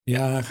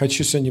Я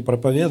хочу сегодня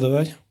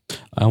проповедовать,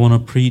 I want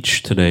to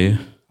preach today,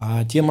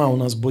 а тема у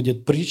нас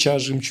будет «Притча о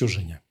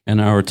жемчужине». and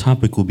our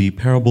topic will be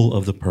Parable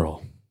of the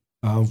Pearl.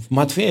 В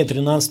Матфея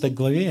 13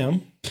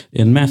 главе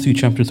In Matthew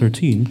chapter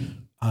 13,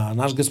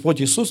 наш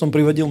Господь Иисус, Он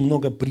приводил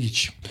много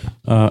притч.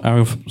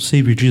 our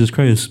Savior Jesus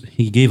Christ,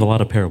 He gave a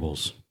lot of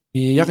parables. И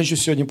я хочу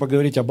сегодня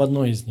поговорить об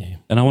одной из них.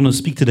 And I want to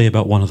speak today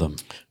about one of them.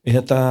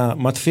 Это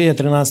Матфея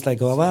 13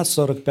 глава,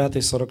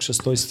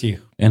 45-46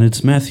 стих. And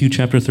it's Matthew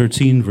chapter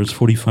 13, verse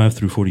 45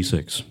 through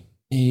 46.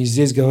 И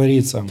здесь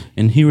говорится: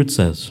 And here it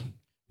says,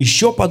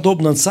 «Еще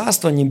подобно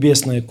Царство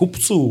Небесное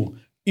купцу,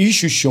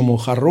 ищущему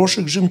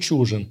хороших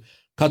жемчужин,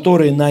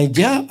 который,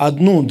 найдя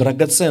одну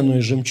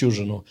драгоценную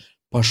жемчужину,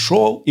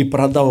 пошел и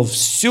продал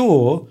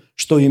все,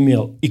 что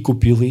имел, и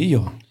купил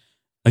ее».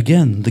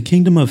 Again, the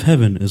kingdom of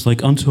heaven is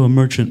like unto a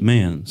merchant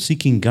man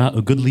seeking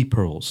goodly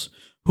pearls,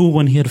 who,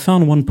 when he had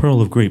found one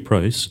pearl of great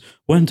price,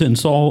 went and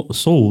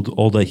sold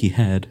all that he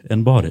had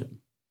and bought it.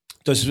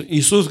 То есть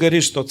Иисус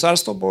говорит, что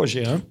Царство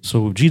Божье,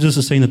 So Jesus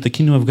is saying that the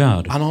kingdom of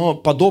God оно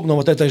подобно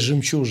вот этой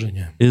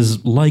жемчужине.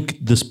 is like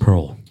this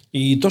pearl.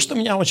 И то, что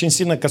меня очень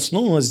сильно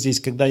коснулось здесь,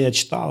 когда я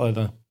читал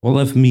это, What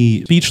left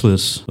me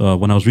speechless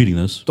when I was reading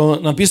this, то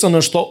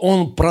написано, что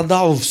Он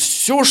продал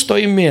все,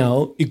 что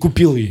имел, и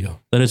купил ее.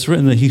 that it's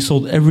written that he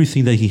sold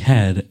everything that he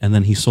had and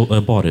then he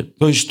bought it.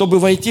 То есть, чтобы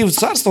войти в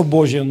Царство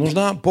Божье,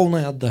 нужна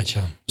полная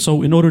отдача.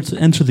 So in order to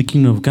enter the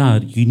kingdom of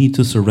God, you need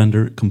to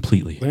surrender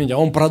completely. Понимаете,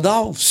 Он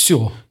продал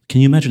все. Can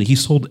you imagine? He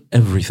sold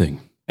everything.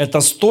 Это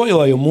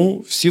стоило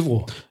Ему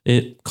всего.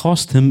 It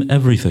cost him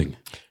everything.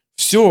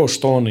 Все,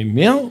 что Он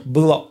имел,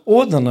 было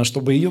отдано,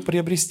 чтобы ее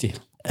приобрести.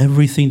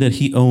 Everything that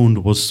he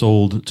owned was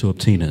sold to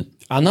obtain it.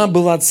 Она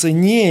была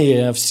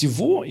ценнее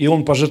всего, и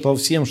Он пожертвовал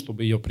всем,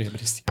 чтобы ее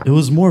приобрести. It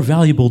was more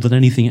valuable than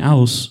anything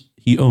else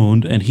he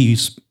owned, and he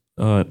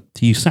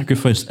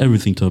sacrificed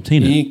everything to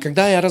obtain it. И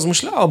когда я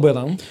размышлял об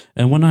этом,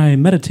 And when I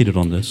meditated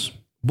on this,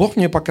 Бог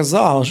мне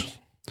показал,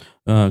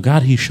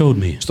 God, He showed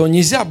me что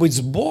нельзя быть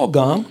с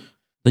Богом,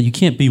 that you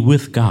can't be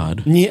with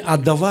God не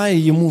отдавая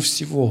Ему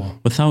всего,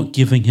 without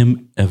giving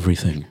Him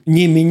everything,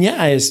 не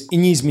меняясь и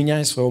не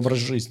изменяя свой образ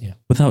жизни.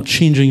 without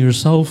changing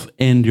yourself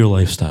and your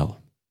lifestyle.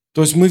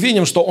 То есть мы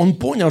видим, что Он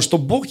понял, что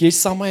Бог есть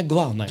самое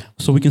главное,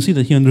 So we can see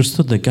that he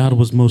understood that God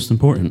was most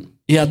important,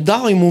 и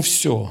отдал Ему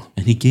все.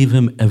 and He gave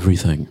him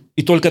everything.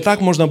 И только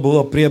так можно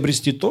было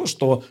приобрести то,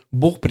 что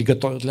Бог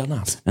приготовил для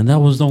нас. And that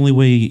was the only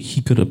way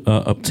he could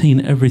obtain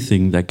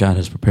everything that God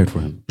has prepared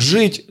for him.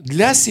 Жить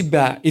для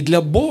себя и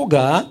для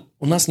Бога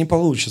у нас не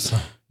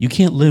получится. You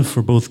can't live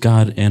for both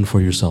God and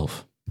for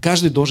yourself.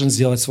 Каждый должен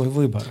сделать свой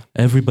выбор.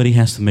 Everybody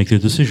has to make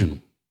their decision.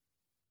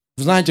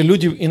 Знаете,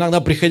 люди,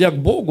 иногда приходя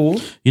к Богу,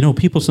 You know,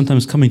 people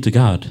sometimes coming to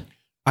God,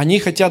 они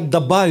хотят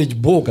добавить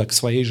Бога к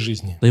своей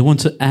жизни. they want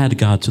to add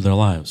God to their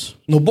lives.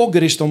 Но Бог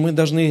говорит, что мы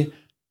должны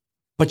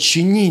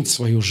подчинить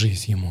свою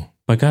жизнь Ему.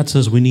 But God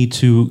says we need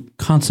to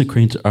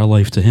consecrate our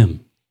life to Him.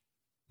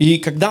 И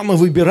когда мы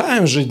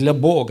выбираем жить для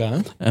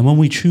Бога, And when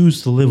we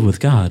choose to live with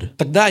God,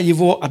 тогда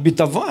Его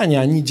обетования,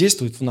 они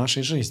действуют в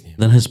нашей жизни.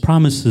 then His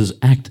promises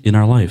act in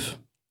our life.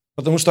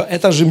 Потому что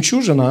эта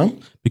жемчужина,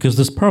 Because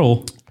this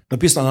pearl,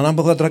 написано, она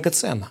была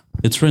драгоценна.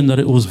 it's written that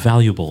it was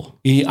valuable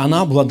И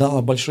она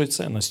обладала большой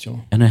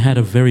ценностью. and it had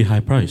a very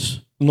high price.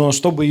 Но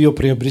чтобы ее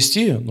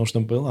приобрести,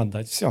 нужно было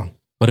отдать все.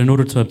 But in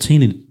order to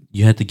obtain it,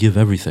 you had to give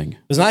everything.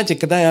 Вы знаете,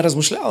 когда я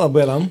размышлял об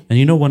этом, And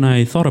you know, when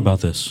I thought about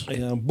this,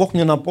 Бог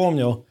мне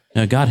напомнил,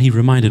 God, He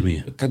reminded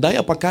me когда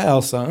я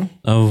покаялся,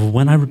 of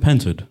when I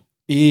repented,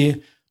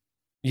 и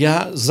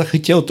я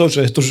захотел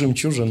тоже эту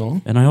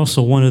жемчужину, and I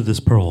also wanted this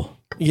pearl.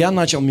 я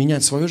начал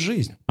менять свою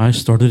жизнь. I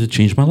started to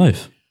change my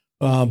life.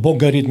 Бог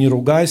говорит, не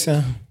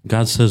ругайся.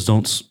 God says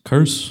don't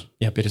curse,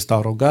 Я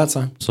перестал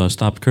ругаться. so I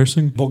stopped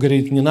cursing. Бог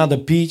говорит, не надо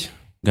пить,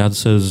 God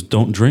says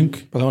don't drink,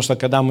 потому что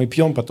когда мы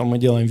пьем, потом мы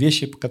делаем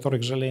вещи, по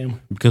которых жалеем.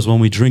 because when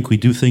we drink, we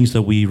do things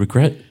that we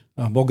regret.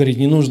 Бог говорит,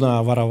 не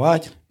нужно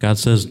воровать. God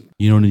says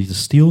you don't need to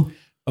steal.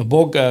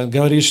 Бог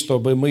говорит,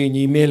 чтобы мы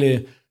не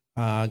имели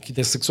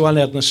какие-то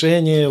сексуальные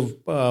отношения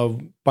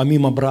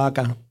помимо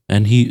брака.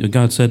 And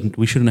God said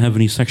we shouldn't have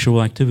any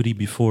sexual activity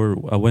before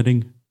a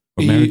wedding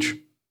or И marriage.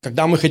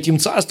 когда мы хотим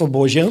Царство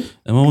Божье,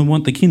 And when we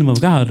want the kingdom of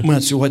God, мы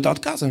от всего этого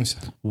отказываемся.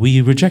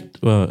 we reject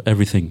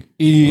everything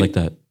like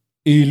that.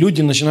 И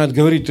люди начинают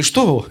говорить, ты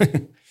что?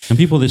 And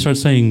people, they start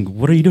saying,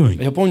 what are you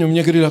doing? Я помню,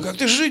 мне говорили, а как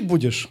ты жить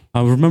будешь?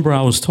 I remember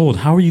I was told,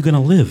 how are you going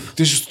to live?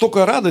 Ты же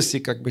столько радости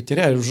как бы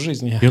теряешь в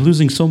жизни. You're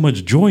losing so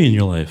much joy in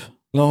your life.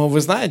 Но вы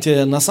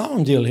знаете, на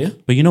самом деле,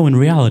 But you know, in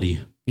reality,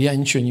 я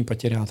ничего не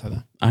потерял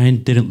тогда. I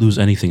didn't lose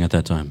anything at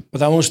that time.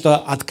 Потому что,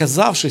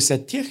 отказавшись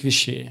от тех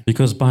вещей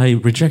Because by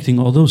rejecting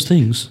all those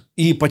things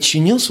и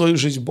подчинил свою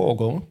жизнь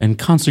Богу, and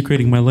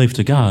consecrating my life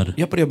to God,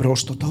 я приобрел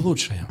что-то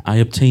лучшее.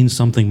 I obtained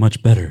something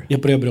much better. Я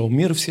приобрел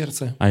мир в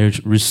сердце, I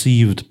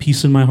received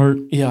peace in my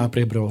heart. я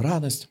приобрел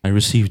радость, I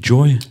received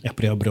joy. я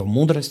приобрел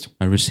мудрость,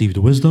 I received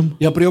wisdom.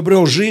 я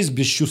приобрел жизнь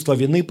без чувства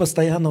вины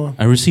постоянного,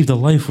 I received a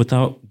life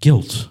without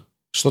guilt.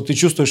 что ты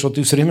чувствуешь, что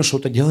ты все время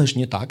что-то делаешь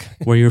не так.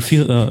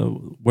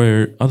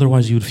 where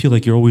otherwise you would feel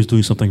like you're always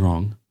doing something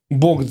wrong.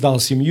 Бог дал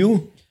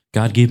семью,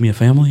 God gave me a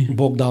family.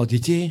 Бог дал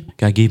детей.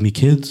 God gave me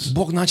kids.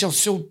 Бог начал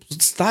все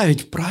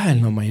ставить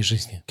правильно в моей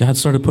жизни. God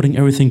started putting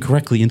everything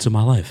correctly into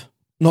my life.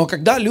 Но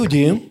когда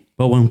люди,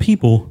 But when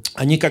people,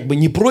 они как бы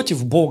не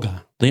против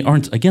Бога, they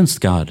aren't against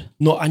God,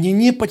 но они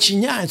не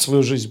подчиняют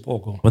свою жизнь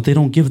Богу, but they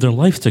don't give their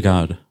life to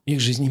God, их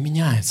жизнь не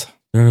меняется.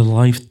 their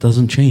life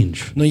doesn't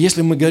change. Но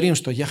если мы говорим,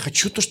 что я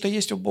хочу то, что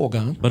есть у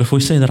Бога, But if we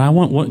say that I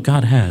want what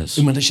God has,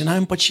 и мы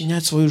начинаем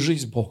подчинять свою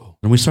жизнь Богу,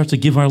 and we start to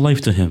give our life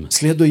to Him,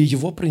 следуя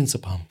Его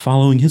принципам,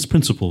 following His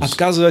principles,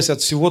 отказываясь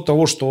от всего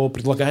того, что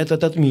предлагает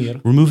этот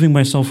мир, removing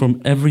myself from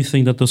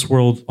everything that this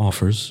world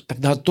offers,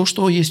 тогда то,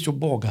 что есть у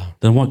Бога,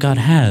 then what God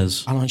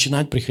has оно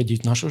начинает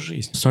приходить в нашу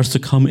жизнь. starts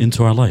to come into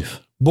our life.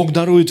 Бог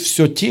дарует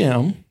все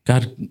тем,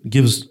 God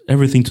gives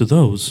everything to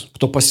those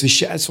кто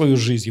посвящает свою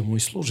жизнь Ему и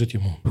служит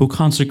Ему. who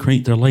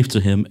consecrate their life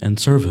to Him and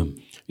serve Him.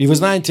 И вы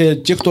знаете,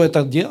 те, кто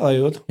это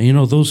делают, And you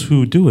know, those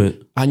who do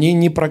it, они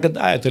не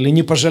прогадают или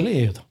не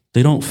пожалеют,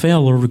 they don't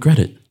fail or regret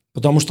it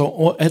потому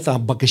что это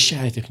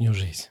обогащает их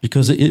жизнь.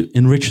 because it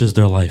enriches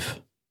their life.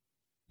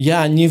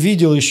 Я не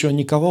видел еще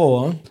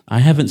никого,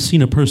 I haven't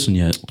seen a person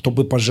yet кто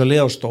бы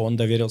пожалел, что он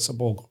доверился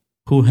Богу.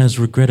 who has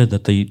regretted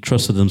that they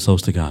trusted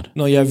themselves to God.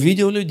 Но я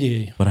видел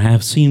людей, But I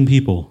have seen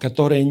people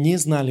которые не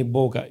знали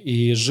Бога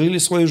и жили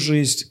свою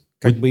жизнь,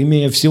 как бы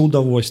имея все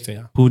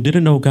удовольствия. who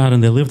didn't know God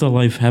and they lived their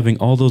life having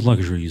all those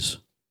luxuries,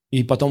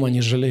 И потом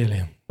они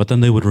жалели. but then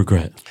they would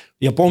regret.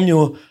 Я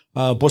помню,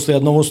 после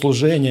одного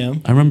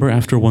служения, I remember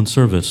after one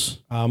service,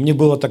 мне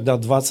было тогда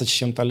 20 с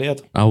чем-то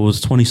лет, I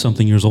was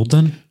 20-something years old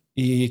then,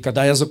 и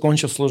когда я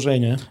закончил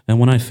служение, and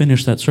when I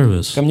finished that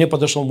service, ко мне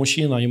подошел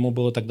мужчина, ему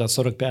было тогда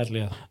 45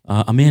 лет.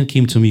 a man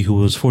came to me who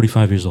was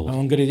 45 years old,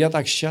 Он говорит, я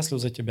так счастлив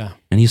за тебя.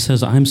 and he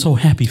says, I'm so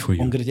happy for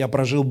Он you. говорит, я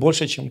прожил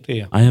больше, чем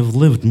ты. I have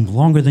lived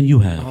longer than you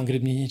Он have.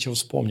 говорит, мне нечего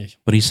вспомнить.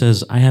 But he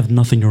says, I have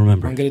nothing to Он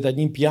remember. говорит,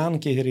 одни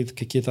пьянки, говорит,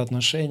 какие-то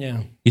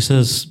отношения. He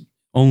says,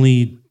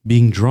 only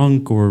being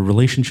drunk or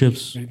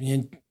relationships.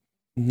 Говорит,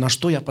 на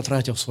что я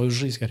потратил свою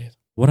жизнь, говорит.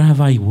 What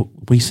have I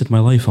wasted my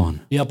life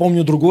on? Я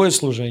помню другое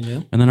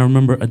служение. And then I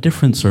remember a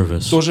different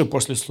service. Тоже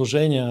после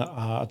служения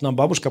одна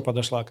бабушка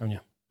подошла ко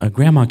мне. A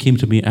grandma came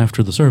to me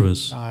after the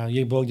service.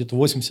 Ей было где-то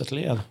 80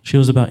 лет. She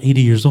was about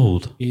 80 years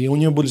old, И у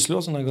нее были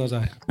слезы на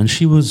глазах. and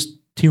she was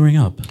tearing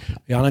up.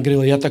 И она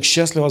говорила, я так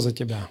счастлива за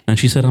тебя, And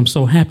she said, I'm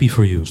so happy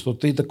for you что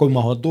ты такой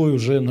молодой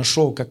уже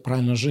нашел, как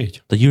правильно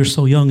жить. that you're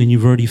so young and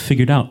you've already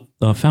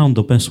found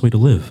the best way to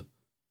live.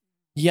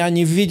 Я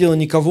не видел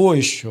никого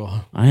еще,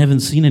 I haven't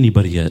seen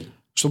anybody yet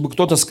чтобы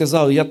кто-то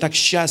сказал, я так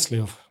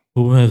счастлив,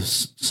 who have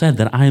said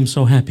that I am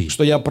so happy,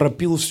 что я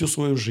пропил всю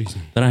свою жизнь,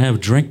 that I have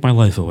drank my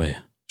life away,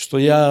 что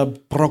я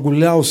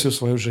прогулял всю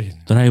свою жизнь,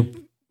 that I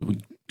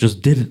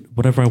just did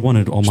whatever I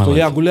wanted all my что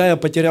я, life, гуляя,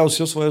 потерял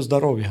все свое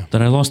здоровье.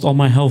 that I lost all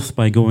my health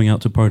by going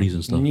out to parties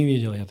and stuff. Не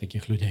видел я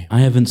таких людей.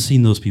 I haven't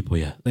seen those people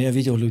yet, Но я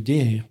видел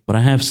людей, but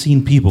I have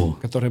seen people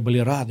которые были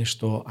рады,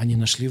 что они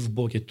нашли в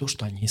Боге то,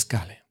 что они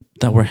искали.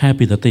 that were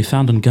happy that they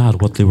found in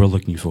God what they were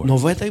looking for. Но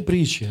в этой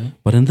притче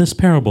But in this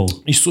parable,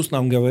 Иисус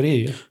нам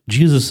говорит,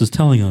 Jesus is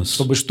telling us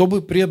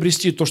чтобы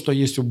приобрести то, что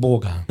есть у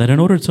Бога, that in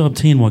order to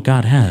obtain what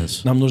God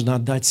has, нам нужно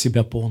отдать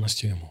себя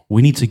полностью Ему.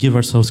 we need to give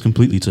ourselves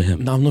completely to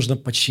Him. Нам нужно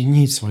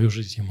подчинить свою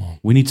жизнь Ему.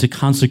 We need to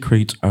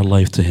consecrate our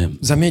life to Him.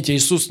 Заметьте,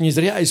 Иисус не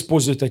зря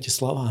использует эти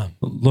слова.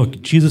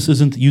 Look, Jesus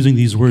isn't using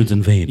these words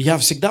in vain. Я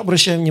всегда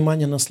обращаю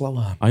внимание на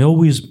слова, I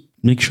always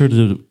make sure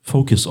to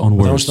focus on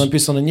потому words что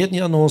написано, нет ни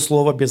одного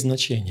слова без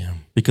значения.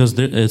 because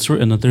it's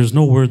written that there's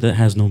no word that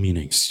has no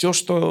meaning.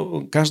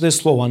 Каждое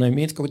слово, оно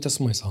имеет какой-то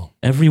смысл.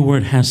 Every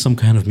word has some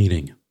kind of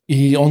meaning.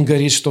 И Он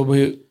говорит,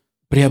 чтобы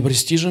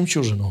приобрести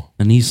жемчужину,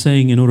 And He's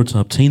saying in order to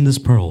obtain this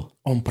pearl,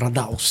 Он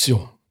продал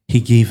все. He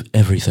gave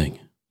everything.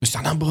 То есть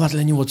она была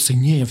для Него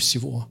ценнее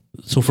всего.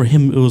 So for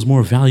Him, it was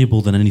more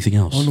valuable than anything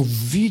else. Он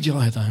увидел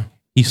это.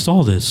 He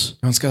saw this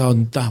Он сказал,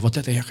 да, вот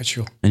это я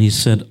хочу. and He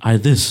said,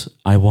 this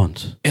I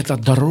want. Это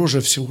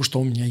дороже всего,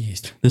 что у меня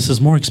есть. This is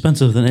more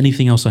expensive than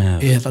anything else I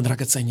И have. это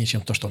драгоценнее,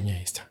 чем то, что у меня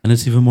есть. And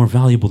it's even more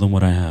valuable than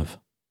what I have.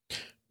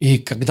 И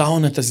когда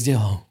Он это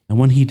сделал, And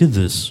when He did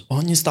this,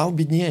 Он не стал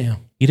беднее.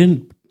 He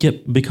didn't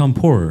become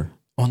poorer,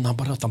 Он,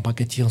 наоборот,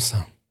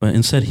 обогатился. but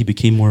instead He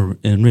became more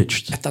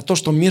enriched. Это то,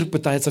 что мир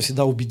пытается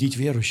всегда убедить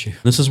верующих.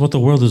 This is what the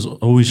world is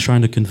always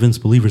trying to convince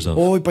believers of.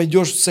 Ой,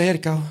 пойдешь в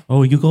церковь,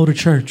 Oh, you go to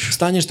church,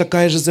 станешь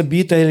такая же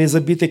забитая или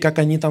забитый, как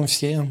они там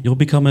все. you'll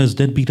become as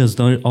deadbeat as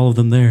all of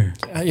them there.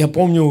 Я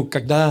помню,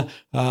 когда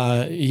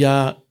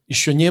я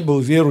еще не был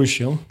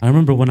верующим, I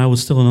remember when I was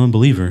still an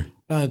unbeliever,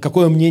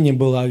 какое мнение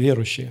было о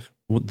верующих.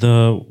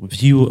 the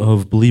view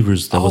of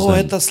believers that was О, then.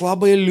 это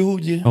слабые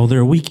люди, Oh,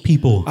 they're weak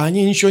people.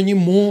 они ничего не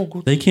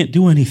могут, They can't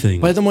do anything.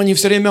 поэтому они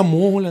все время So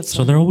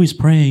молятся, they're always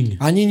praying.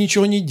 они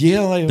ничего не They're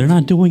делают.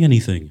 not doing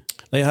anything.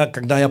 Но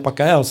когда я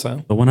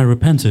покаялся, But when I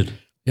repented,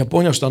 я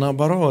понял, что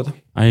наоборот,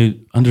 I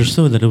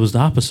understood that it was the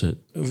opposite.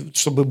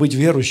 Чтобы быть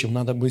верующим,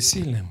 надо быть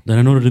сильным. That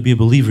in order to be a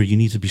believer, you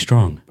need to be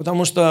strong.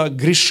 Потому что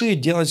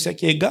грешить, делать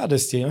всякие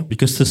гадости,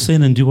 Because to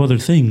sin and do other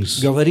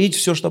things, говорить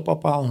все, что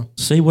попало,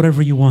 say whatever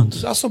you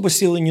want. особо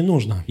силы не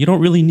нужно. You don't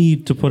really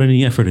need to put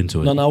any effort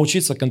into Но it.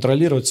 научиться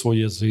контролировать свой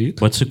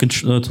язык, But to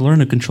learn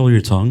to control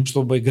your tongue,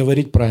 чтобы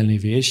говорить правильные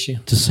вещи,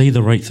 to say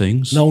the right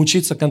things,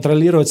 научиться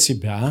контролировать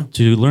себя,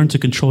 to learn to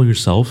control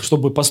yourself,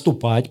 чтобы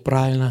поступать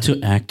правильно. to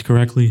act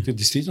correctly, Ты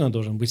действительно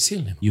должен быть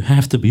сильным. you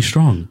have to be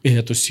strong. И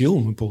эту силу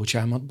мы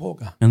получаем от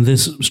Бога. And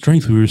this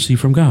strength we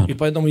receive from И God.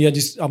 поэтому я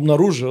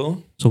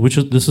обнаружил, So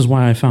this is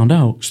why I found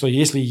out что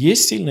если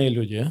есть сильные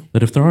люди,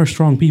 that if there are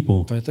strong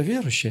people, то это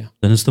верующие,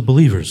 then it's the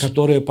believers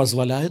которые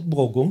позволяют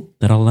Богу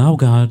that allow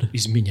God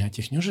изменять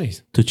их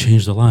жизнь. to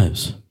change their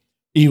lives.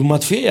 И в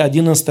Матфея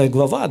 11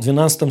 глава,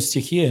 12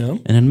 стихе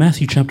And in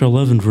Matthew chapter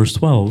 11, verse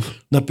 12,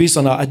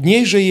 написано: «От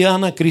дней же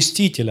Иоанна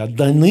Крестителя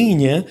до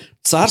ныне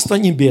Царство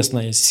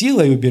Небесное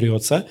силой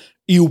уберется,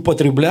 и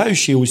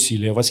употребляющие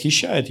усилия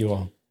восхищают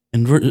его».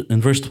 in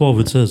verse 12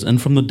 it says, And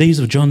from the days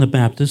of John the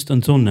Baptist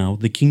until now,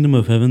 the kingdom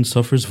of heaven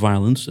suffers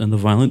violence, and the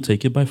violent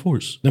take it by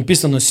force.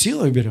 Написано: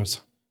 силой уберется.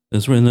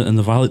 It's written, and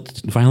the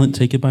violent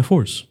take it by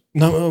force.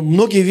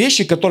 Многие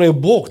вещи, которые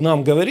Бог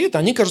нам говорит,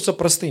 они кажутся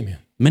простыми.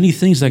 Many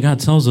things that God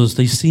tells us,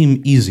 they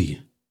seem easy.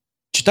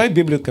 Читай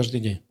Библию каждый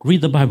день.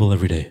 Read the Bible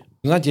every day.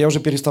 Знаете, я уже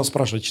перестал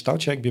спрашивать, читал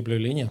человек Библию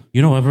или нет.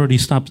 You know, I've already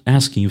stopped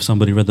asking if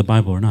somebody read the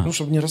Bible or Ну, not.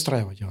 чтобы не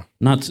расстраивать его.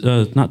 Not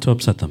to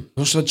upset them.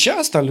 Потому что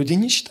часто люди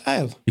не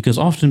читают. Because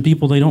often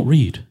people, they don't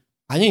read.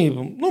 Они,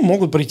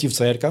 могут прийти в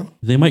церковь,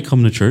 They might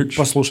come to church,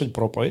 послушать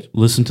проповедь,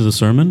 listen to the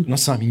sermon, но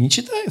сами не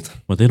читают.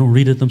 but they don't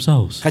read it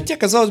themselves. Хотя,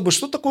 казалось бы,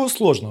 что такого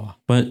сложного?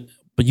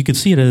 But you can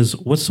see it as,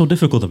 what's so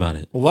difficult about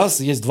it? У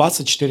вас есть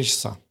 24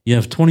 часа. You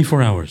have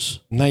 24 hours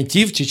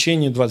Найти в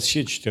течение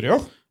 24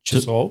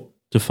 часов,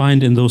 to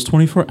find in those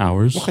 24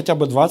 hours, хотя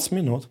бы 20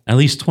 минут, at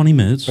least 20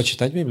 minutes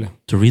почитать Библию.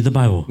 to read the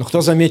Bible. Но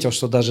кто заметил,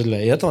 что даже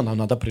для этого нам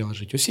надо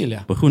приложить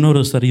усилия? But who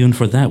noticed that even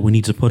for that, we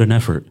need to put an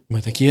effort?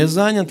 Мы такие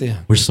занятые.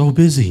 We're so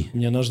busy.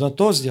 Мне нужно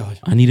то сделать.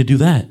 I need to do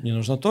that Мне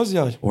нужно то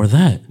сделать. or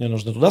that. Мне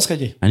нужно туда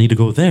сходить. I need to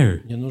go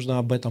there. Мне нужно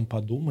об этом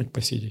подумать,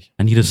 посидеть.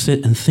 I need to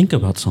sit and think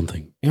about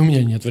something. И у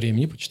меня нет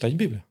времени почитать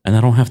Библию. And I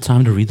don't have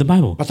time to read the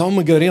Bible. Потом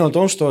мы говорим о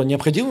том, что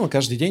необходимо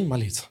каждый день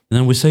молиться. And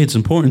then we say it's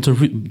important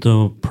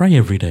to pray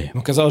every day.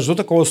 Но казалось, что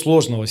такого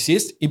сложного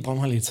сесть и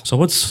помолиться? So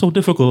what's so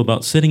difficult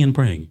about sitting and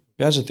praying?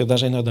 Опять же, ты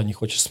даже иногда не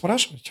хочешь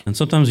спрашивать. And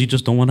sometimes you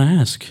just don't want to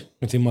ask.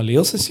 Ты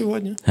молился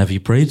сегодня? Have you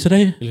prayed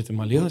today? Или ты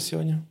молилась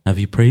сегодня? Have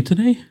you prayed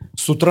today?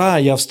 С утра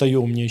я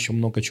встаю, мне еще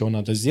много чего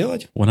надо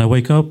сделать. When I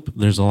wake up,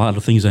 there's a lot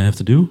of things I have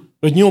to do.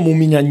 Днем у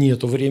меня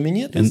нету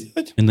времени это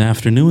сделать. In the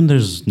afternoon,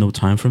 there's no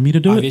time for me to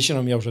do А it.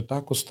 вечером я уже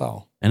так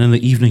устал, And in the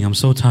evening, I'm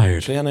so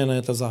tired что я, наверное,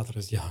 это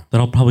завтра сделаю.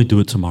 that I'll probably do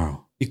it tomorrow.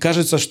 И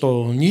кажется,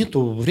 что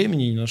нету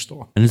времени ни на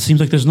что. And it seems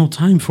like there's no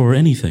time for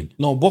anything.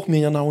 Но Бог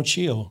меня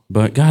научил,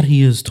 But God,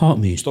 He has taught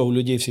me что у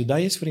людей всегда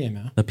есть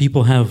время that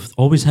people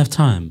always have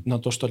time на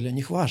то, что для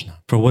них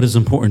важно. for what is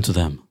important to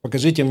them.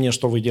 Покажите мне,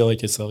 что вы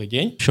делаете целый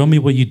день, Show me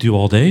what you do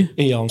all day,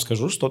 и я вам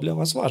скажу, что для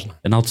вас важно.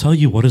 and I'll tell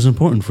you what is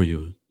important for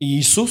you. И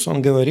Иисус,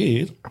 Он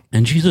говорит,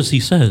 And Jesus, He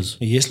says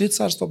если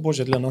Царство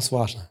Божье для нас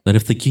важно, that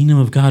if the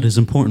kingdom of God is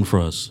important for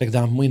us,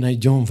 тогда мы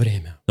найдем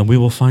время, then we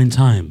will find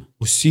time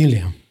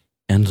усилия,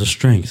 and the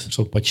strength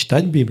чтобы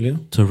почитать Библию,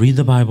 to read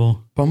the Bible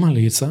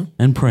помолиться,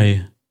 and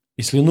pray.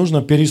 если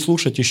нужно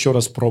переслушать еще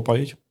раз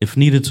проповедь, If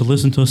needed, to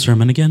listen to a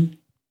sermon again,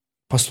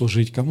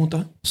 послужить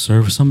кому-то.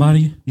 serve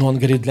somebody. Но Он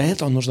говорит, для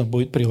этого нужно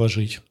будет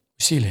приложить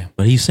усилия.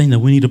 But He's saying that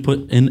we need to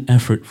put in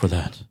effort for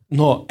that.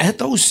 Но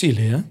это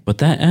усилие, But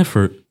that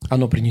effort,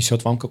 оно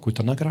принесет вам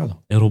какую-то награду.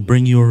 it'll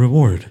bring you a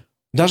reward.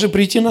 Даже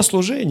прийти на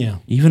служение.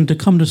 Even to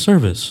come to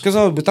service.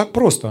 Казалось бы, так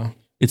просто.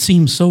 It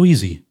seems so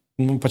easy.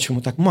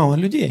 Почему так мало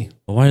людей?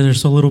 But why are there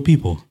so little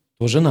people?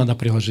 Тоже надо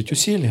приложить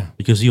усилия.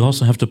 Because you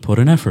also have to put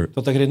in effort.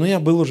 Кто-то говорит, я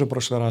был уже в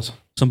прошлый раз,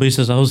 Somebody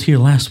says, I was here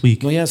last week,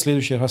 но я в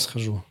следующий раз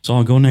схожу. so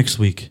I'll go next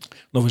week.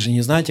 Но вы же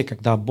не знаете,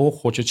 когда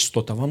Бог хочет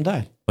что-то вам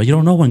дать. But you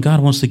don't know when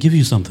God wants to give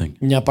you something.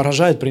 Меня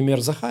поражает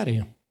пример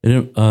Захарии.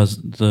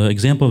 The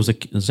example of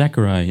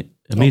Zechariah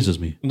amazes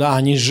me. Да,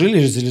 они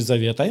жили с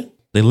Елизаветой.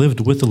 They lived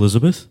with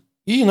Elizabeth,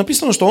 И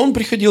написано, что он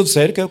приходил в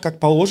церковь, как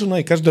положено,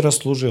 и каждый раз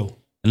служил.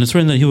 and it's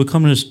written that he would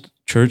come to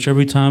church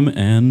every time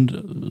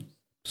and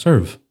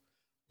serve.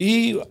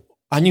 И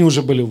они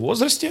уже были в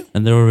возрасте,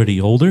 And they're already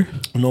older,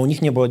 но у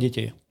них не было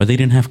детей. but they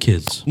didn't have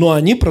kids. Но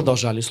они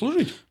продолжали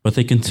служить. But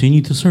they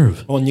continued to serve.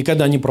 Он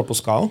никогда не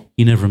пропускал.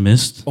 He never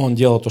missed. Он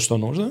делал то, что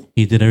нужно.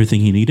 He did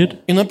everything he needed.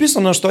 И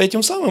написано, что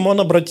этим самым он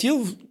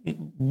обратил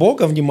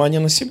Бога внимание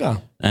на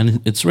себя.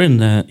 And it's written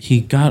that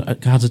he got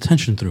God's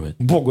attention through it.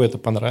 Богу это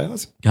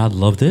понравилось. God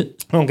loved it.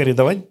 Он говорит,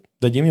 давай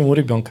дадим ему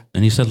ребенка.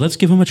 And he said, let's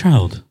give him a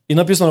child. И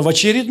написано, в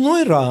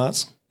очередной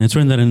раз, And it's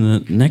written that in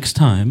the next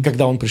time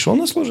когда он пришел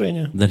на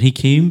служение, that he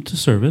came to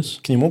service,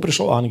 к нему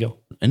пришел ангел.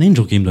 an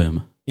angel came to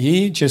him.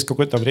 И через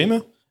какое-то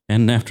время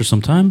And after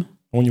some time,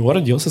 у него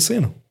родился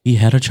сын. he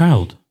had a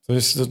child. То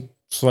есть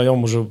в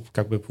своем уже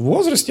как бы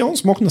возрасте он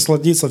смог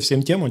насладиться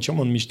всем тем, о чем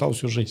он мечтал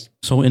всю жизнь.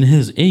 So in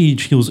his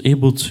age, he was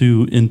able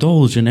to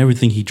indulge in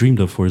everything he dreamed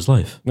of for his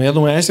life. Но я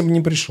думаю, а если бы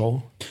не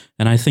пришел?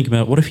 And I think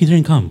about, what if he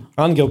didn't come?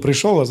 Ангел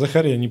пришел, а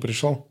Захария не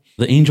пришел.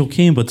 The angel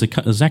came, but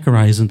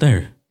Zechariah isn't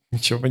there.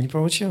 Ничего бы не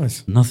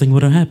получилось. Nothing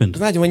would have happened.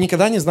 Знаете, мы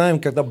никогда не знаем,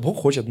 когда Бог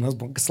хочет нас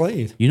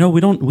благословить. You know,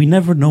 we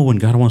never know when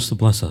God wants to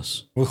bless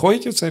us. Вы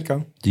ходите в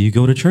церковь? Do you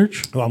go to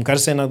church? Вам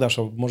кажется иногда,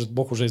 что, может,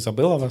 Бог уже и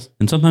забыл о вас.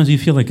 And sometimes you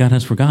feel like God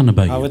has forgotten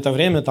about А в you. это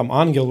время там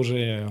ангел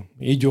уже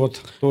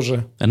идет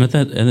тоже, And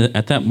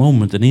at that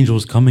moment, an angel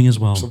is coming as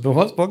well чтобы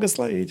вас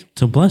благословить.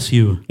 to bless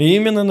you И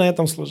именно на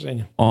этом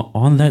служении.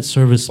 on that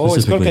service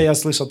Ой, сколько specifically. я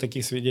слышал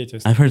таких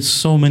свидетельств. I've heard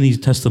so many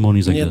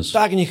testimonies like Мне this.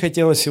 так не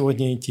хотелось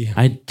сегодня идти.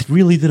 I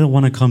really didn't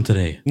want to come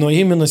today, Но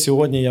именно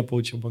сегодня я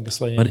получил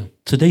благословение. but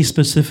today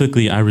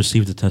specifically, I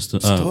received the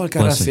Столько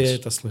раз я blessings.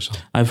 это слышал.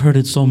 I've heard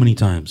it so many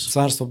times.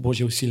 Царство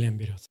Божье усилием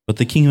берется. But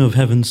the kingdom of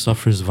heaven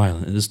suffers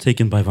violence. It is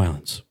taken by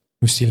violence,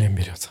 Усилием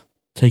берется.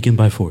 taken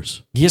by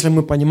force. Если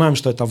мы понимаем,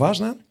 что это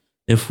важно,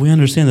 If we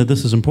understand that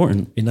this is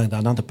important,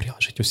 иногда надо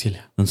приложить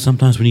усилия. then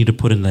sometimes we need to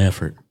put in the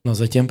effort. Но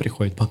затем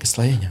приходит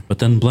благословение. But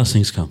then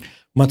blessings come.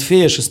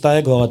 Матфея 6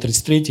 глава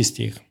 33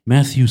 стих.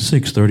 Matthew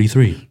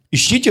 6:33.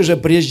 «Ищите же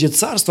прежде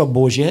Царство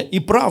Божье и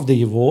правды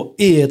Его,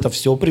 и это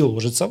все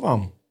приложится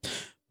вам».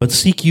 But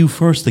seek you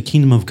first the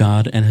kingdom of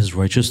God and his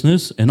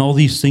righteousness, and all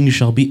these things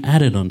shall be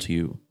added unto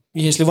you.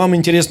 Если вам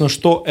интересно,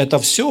 что это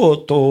все,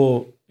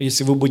 то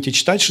если вы будете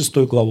читать 6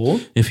 главу,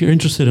 If you're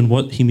interested in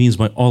what he means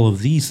by all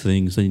of these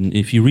things, and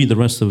if you read the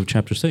rest of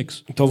chapter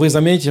 6, то вы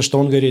заметите, что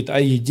он говорит о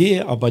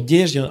еде, об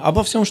одежде,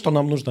 обо всем, что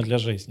нам нужно для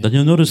жизни. then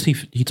you'll notice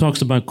he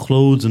talks about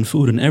clothes and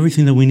food and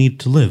everything that we need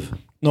to live.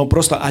 Но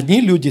просто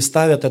одни люди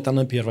ставят это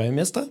на первое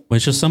место, But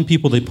it's just some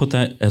people, they put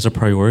that as a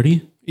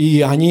priority, и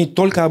они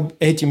только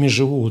этими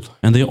живут,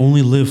 and they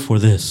only live for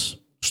this,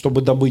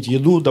 чтобы добыть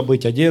еду,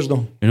 добыть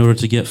одежду. in order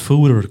to get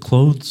food or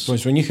clothes. То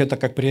есть у них это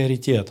как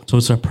приоритет. So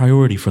it's a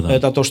priority for them.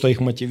 Это то, что их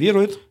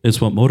мотивирует, It's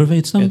what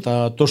motivates them.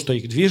 это то, что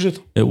их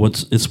движет,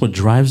 It's what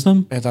drives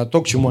them. это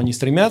то, к чему они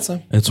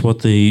стремятся. It's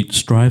what they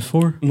strive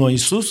for. Но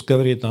Иисус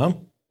говорит нам,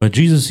 But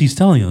Jesus, he's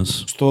telling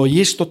us что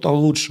есть что-то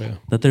лучшее.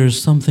 that there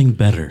is something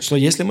better. Что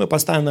если мы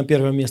поставим на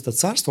первое место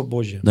Царство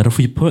Божье That if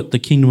we put the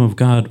kingdom of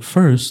God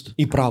first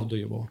и правду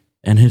Его,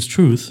 and his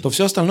truth, то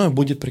все остальное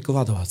будет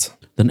прикладываться.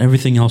 then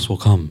everything else will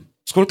come.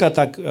 Сколько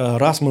так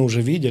раз мы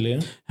уже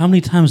видели, How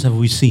many times have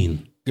we seen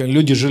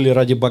люди жили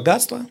ради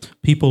богатства,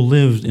 people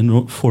lived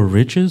for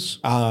riches,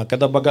 а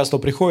когда богатство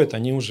приходит,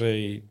 они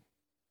уже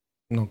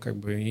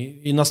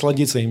и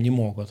насладиться им не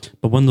могут.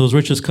 but when those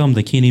riches come,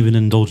 they can't even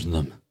indulge in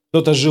them?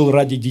 Кто-то жил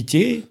ради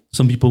детей,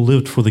 Some people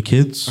lived for the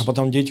kids, а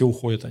потом дети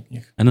уходят от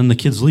них. and then the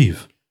kids leave.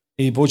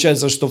 И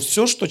получается, что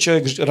все, что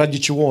человек, ради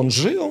чего он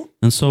жил,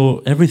 And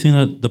so everything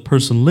that the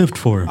person lived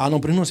for, оно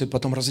приносит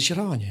потом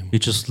разочарование ему.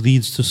 it just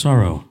leads to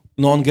sorrow.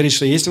 Но он говорит,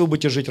 что если вы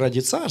будете жить ради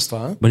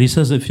царства, But he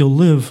says if you'll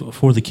live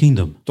for the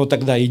kingdom, то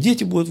тогда и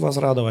дети будут вас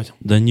радовать,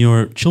 then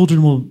your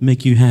children will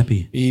make you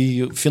happy,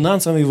 и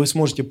финансами вы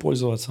сможете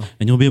пользоваться.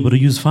 and you'll be able to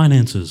use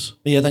finances,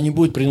 И это не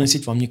будет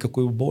приносить вам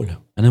никакую боль.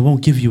 and it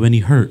won't give you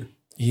any hurt,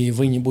 И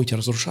вы не будете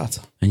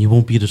разрушаться. and you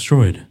won't be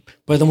destroyed.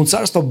 Поэтому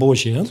Царство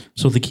Божье,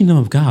 So the kingdom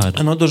of God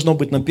оно должно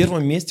быть на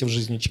первом месте в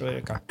жизни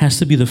человека. has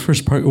to be the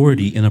first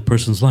priority in a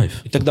person's life,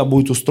 И тогда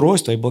будет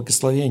устройство и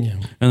благословение.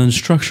 and then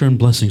structure and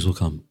blessings will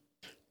come.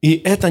 И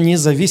это не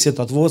зависит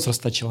от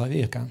возраста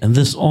человека. And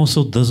this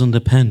also doesn't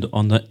depend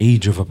on the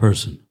age of a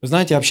person. Вы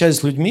знаете, общаясь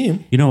с людьми,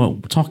 You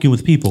know, talking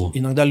with people,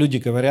 иногда люди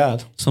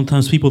говорят,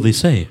 sometimes people, they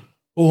say,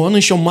 он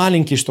еще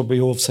маленький, чтобы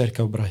его в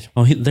церковь брать.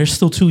 oh, they're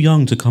still too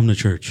young to come to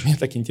church. Мне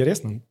так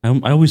интересно. I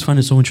always find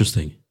it so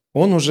interesting.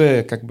 Он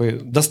уже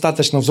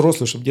достаточно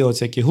взрослый, чтобы делать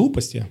всякие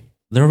глупости,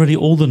 They're already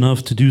old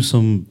enough to do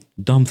some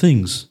dumb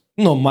things,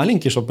 но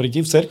маленький, чтобы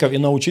прийти в церковь и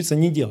научиться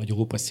не делать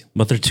глупости.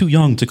 but they're too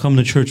young to come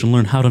to church and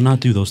learn how to not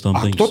do those dumb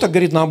А things. кто-то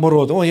говорит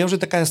наоборот, я уже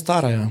такая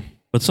старая.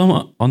 But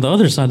some, on the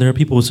other side, there are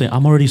people who say,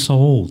 I'm already so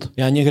old.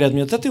 И они говорят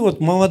мне, да ты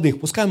молодых,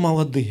 пускай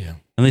молодые.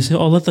 And they say,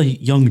 oh, let the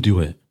young do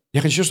it. Я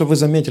хочу, чтобы вы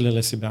заметили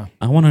для себя.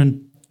 I want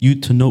you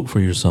to note for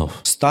yourself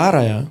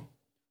Старая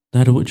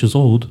that which is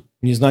old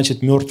не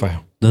значит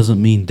мертвая. doesn't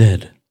mean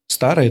dead.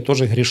 Старые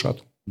тоже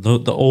грешат.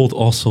 The old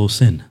also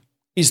sin.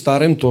 И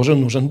старым тоже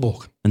нужен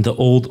Бог. And the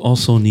old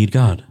also need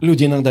God.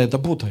 Люди иногда это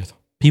путают.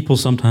 People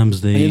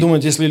sometimes Они they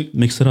думают, если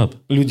mix it up.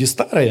 люди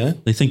старые,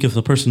 They think if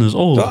the person is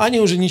old, то они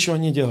уже ничего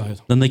не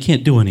делают. then they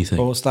can't do anything.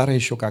 То старые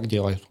еще как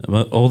делают.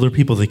 But older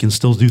people, they can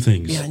still do И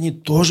things. они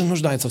тоже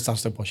нуждаются в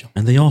Царстве Божьем.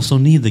 And they also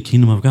need the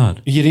kingdom of God.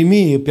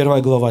 Еремия,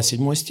 1 глава,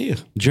 7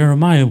 стих.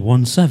 Jeremiah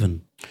 1:7.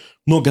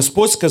 «Но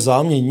Господь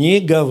сказал мне, не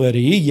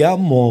говори, я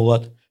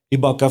молод,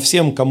 ибо ко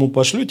всем, кому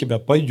пошлю тебя,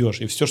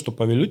 пойдешь, и все, что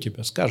повелю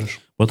тебе, скажешь».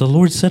 But the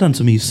Lord said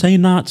unto me, Say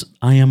not,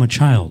 I am a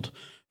child,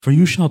 for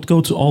you shalt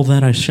go to all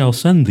that I shall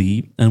send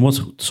thee, and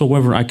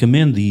whatsoever I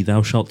command thee,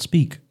 thou shalt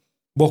speak.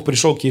 Бог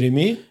пришел к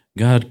Еремии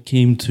God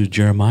came to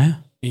Jeremiah,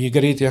 и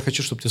говорит, я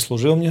хочу, чтобы ты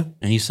служил мне,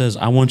 and he says,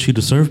 I want you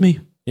to serve me,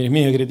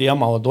 Иеремия говорит, я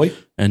молодой,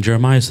 And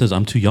Jeremiah says,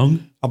 I'm too young.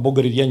 а Бог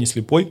говорит, я не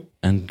слепой.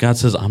 And God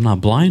says, I'm not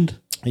blind.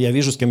 Я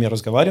вижу, с кем я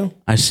разговариваю,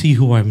 I see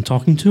who I'm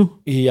talking to.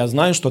 и я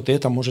знаю, что ты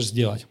это можешь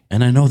сделать.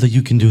 And I know that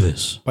you can do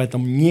this.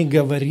 Поэтому не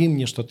говори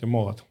мне, что ты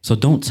молод. So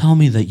don't tell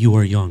me that you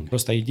are young.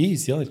 Просто иди и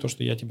сделай то,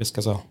 что я тебе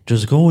сказал.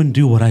 Just go and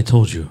do what I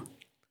told you.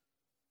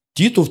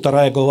 Титу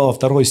 2 глава,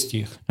 2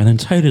 стих. And in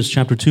Titus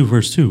chapter 2,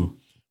 verse 2,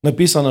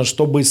 Написано,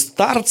 чтобы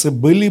старцы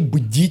были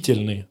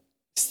бдительны,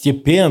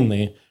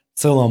 степенны,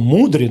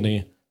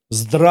 целомудренны,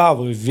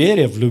 здравы в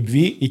вере, в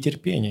любви и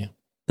терпении.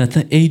 that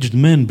the aged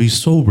men be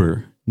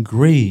sober,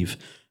 grave,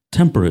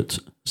 temperate,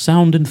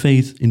 sound in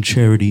faith, in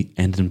charity,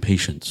 and in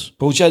patience.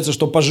 Получается,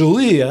 что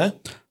пожилые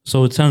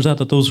So it turns out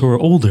that those who are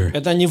older,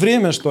 это не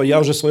время, что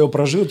я уже свое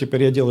прожил,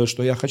 теперь я делаю,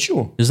 что я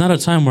хочу. it's not a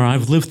time where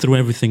I've lived through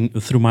everything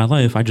through my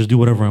life, I just do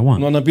whatever I want.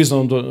 Но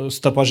написано,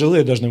 что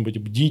пожилые должны быть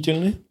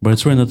бдительны, But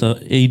it's written that the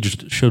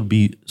aged should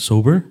be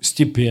sober,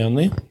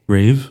 степенны,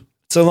 grave,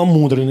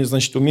 целомудренны,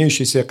 значит,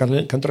 умеющие себя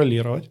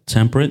контролировать,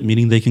 temperate,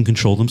 meaning they can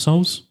control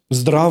themselves,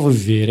 здравы в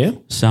вере,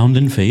 sound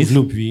in в faith,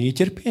 любви и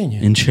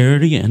терпении. in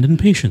charity, and in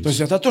То patience.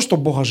 есть это то, что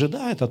Бог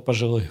ожидает от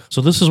пожилых.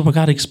 So this is what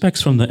God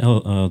expects from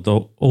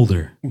the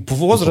older.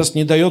 Возраст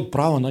не дает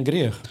права на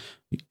грех.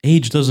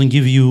 Age doesn't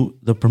give you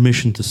the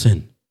permission to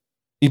sin.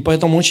 И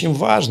поэтому очень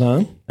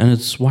важно, And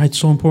it's why it's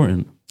so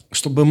important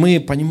чтобы мы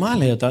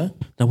понимали это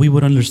that we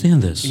would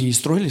understand this и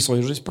строили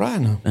свою жизнь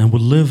правильно. and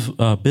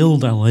would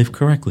build our life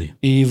correctly.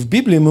 И в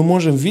Библии мы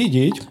можем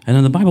видеть, And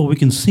in the Bible, we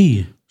can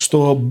see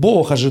что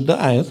Бог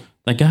ожидает,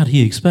 that God,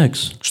 He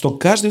expects что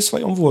каждый в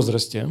своем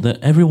возрасте that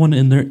everyone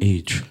in their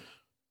age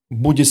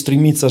будет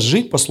стремиться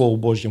жить по Слову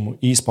Божьему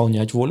и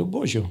исполнять волю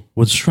Божью.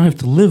 would strive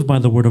to live by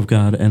the word of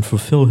God and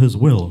fulfill His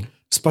will.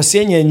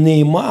 Спасение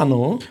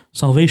Нейману,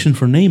 Salvation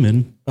for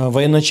Naaman,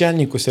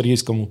 военачальнику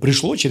сирийскому,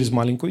 пришло через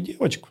маленькую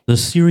девочку. the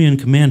Syrian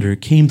commander,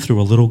 came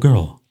through a little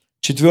girl.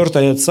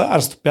 4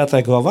 Царств,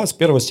 5 глава, с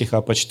 1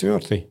 стиха по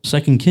 4. 2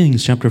 Kings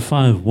chapter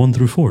 5, 1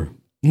 through 4.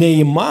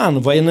 Нейман,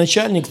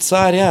 военачальник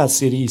царя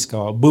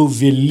сирийского, был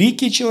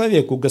великий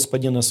человек у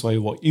господина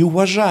своего и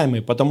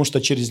уважаемый, потому что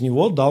через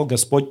него дал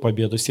Господь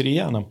победу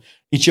сириянам.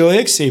 И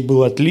человек сей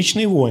был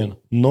отличный воин,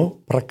 но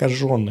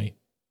прокаженный.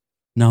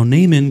 Now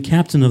Naaman,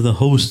 captain of the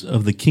host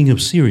of the king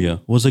of Syria,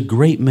 was a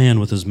great man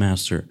with his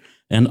master,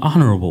 and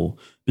honorable,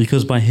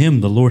 because by him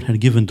the Lord had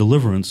given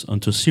deliverance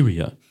unto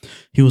Syria.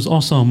 He was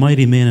also a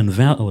mighty man in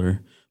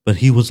valor, but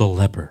he was a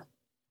leper.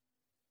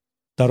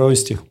 2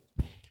 стих.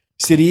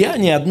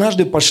 Сирияне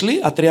однажды пошли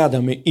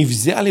отрядами и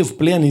взяли в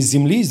плен из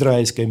земли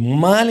израильской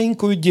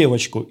маленькую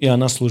девочку, и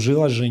она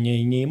служила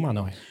жене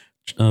Неймановой.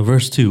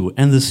 Verse 2,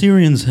 And the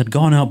Syrians had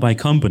gone out by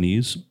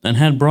companies, and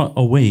had brought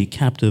away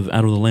captive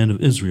out of the land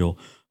of Israel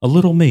a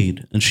little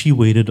maid, and she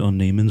waited on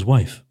Naaman's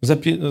wife.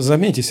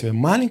 Заметьте себе,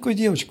 маленькую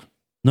девочку.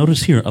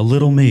 Notice here, a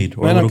little maid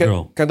or a little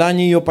girl. Когда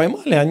они ее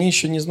поймали, они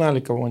еще не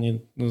знали, кого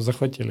они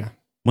захватили.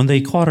 When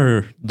they caught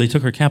her, they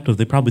took her captive,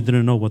 they probably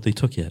didn't know what they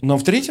took yet. Но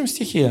в 3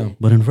 стихе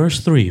But in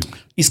verse 3,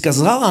 «И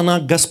сказала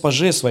она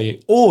госпоже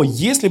своей, о,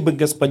 если бы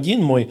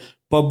господин мой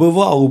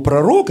побывал у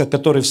пророка,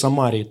 который в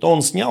Самарии, то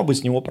он снял бы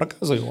с него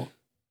проказы его».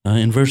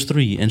 in verse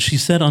 3, And she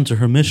said unto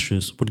her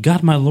mistress, Would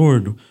God my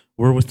Lord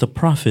were with the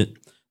prophet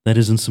that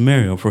is in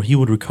Samaria, for he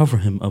would recover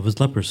him of his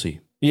leprosy.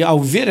 Я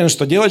уверен,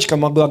 что девочка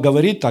могла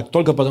говорить так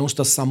только потому,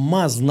 что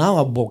сама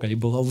знала Бога и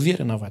была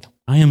уверена в этом.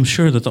 I am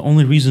sure that the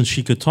only reason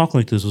she could talk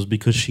like this was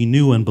because she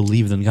knew and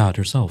believed in God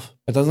herself.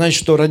 Это значит,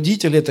 что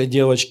родители этой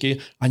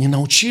девочки, они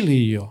научили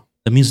ее.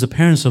 That means the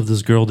parents of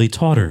this girl, they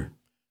taught her.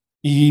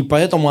 И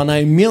поэтому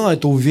она имела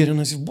эту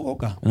уверенность в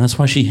Бога. And that's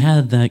why she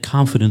had that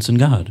confidence in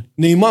God.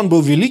 Нейман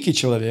был великий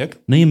человек,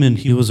 Naaman,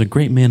 he was a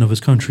great man of his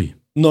country.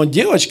 но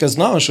девочка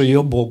знала, что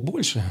ее Бог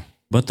больше.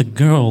 But the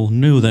girl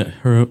knew that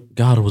her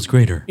God was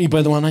greater. И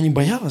поэтому она не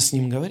боялась с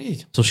ним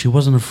говорить. So she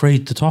wasn't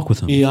afraid to talk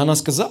with him. И она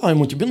сказала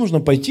ему, тебе нужно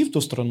пойти в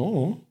ту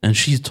страну, And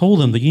she told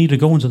him that you need to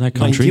go into that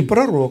найти country,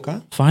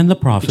 пророка, find the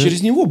и prophet,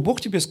 через него Бог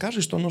тебе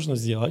скажет, что нужно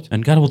сделать,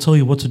 and God will tell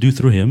you what to do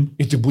through him,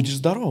 и ты будешь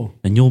здоров.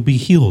 and you'll be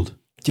healed.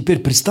 Теперь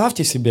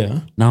представьте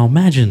себе, Now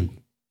imagine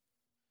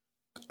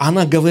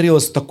она говорила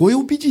с такой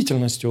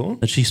убедительностью,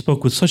 that she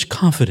spoke with such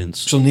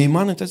confidence что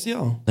Нейман это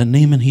сделал. that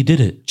Naaman, he did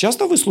it.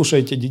 Часто вы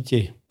слушаете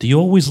детей, Do you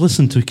always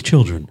listen to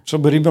children?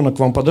 чтобы ребенок к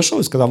вам подошел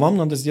и сказал, вам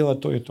надо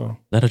сделать то и то.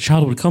 That a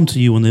child would come to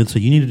you and they'd say,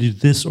 you need to do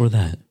this or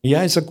that.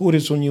 Яйца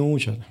курицу не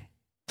учат.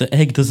 The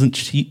egg doesn't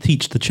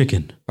teach the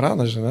chicken.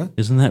 Правда же, да?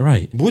 Isn't that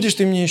right? Будешь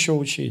ты мне еще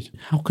учить.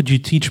 How could you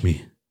teach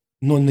me?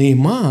 Но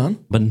Нейман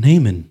But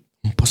Naaman,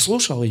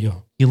 послушал ее.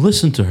 he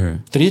listened to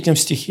her. В 3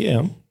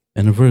 стихе,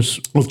 And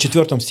в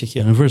 4 стихе.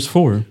 in verse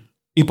 4,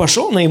 И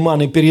пошел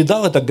Нейман и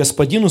передал это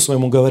господину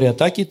своему, говоря,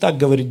 так и так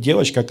говорит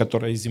девочка,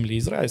 которая из земли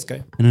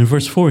израильской. and in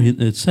verse 4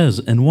 it says,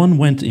 And one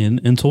went in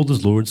and told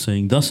his Lord,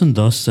 saying, Thus and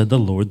thus said the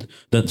Lord,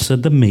 that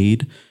said the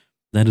maid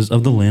that is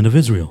of the land of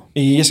Israel.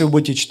 И если вы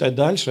будете читать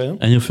дальше,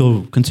 And if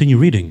you'll continue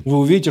reading, вы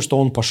увидите, что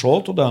он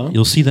пошел туда,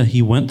 you'll see that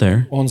he went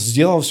there. он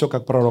сделал все,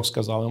 как пророк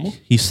сказал ему,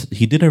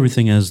 He did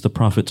everything as the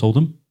prophet told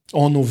him.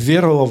 Он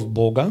уверовал в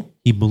Бога,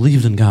 He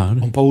believed in God.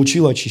 он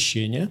получил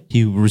очищение,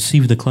 He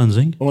received the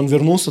cleansing. он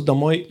вернулся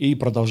домой и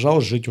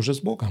продолжал жить уже с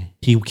Богом.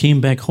 He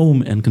came back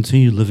home and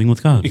continued living with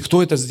И God.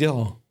 кто это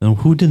сделал? And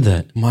who did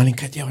that?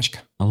 Маленькая девочка,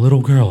 A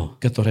little girl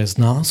которая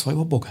знала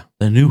своего Бога,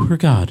 that knew her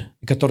God.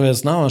 и которая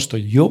знала, что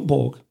ее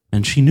Бог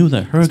And she knew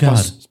that her God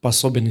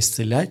способен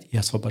исцелять и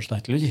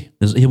освобождать людей.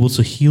 is able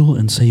to heal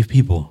and save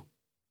people.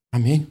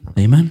 Аминь.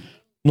 Amen?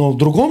 Но в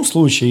другом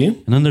случае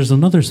And then there's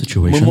another мы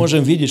situation.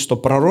 можем видеть, что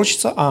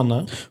пророчица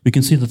Анна, We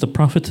can see that the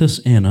prophetess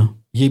Anna,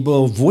 ей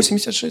было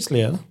 86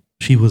 лет,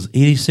 she was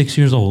 86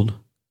 years old.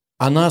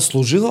 она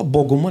служила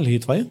Богу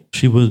молитвой,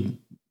 She would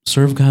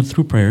serve God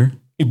through prayer.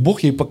 и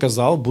Бог ей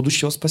показал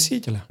будущего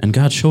Спасителя. And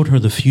God showed her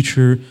the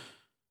future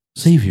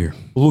Savior.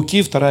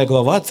 Луки 2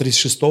 глава,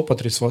 36 по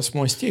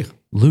 38 стих.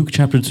 Luke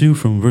chapter 2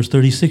 from verse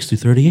 36 to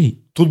 38.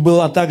 Тут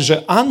была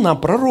также Анна,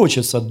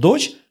 пророчица,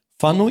 дочь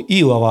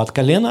Фануилова от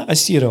колена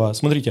Асирова.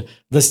 Смотрите,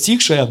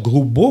 достигшая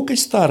глубокой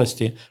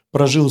старости,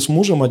 прожил с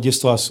мужем от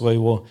детства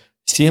своего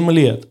 7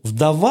 лет.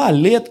 Вдова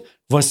лет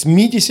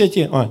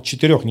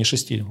 4, не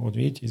 6, вот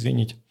видите,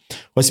 извините.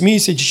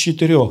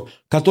 84,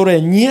 которая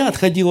не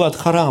отходила от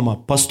храма,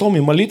 постом и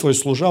молитвой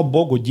служа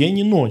Богу день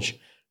и ночь.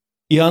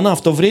 И она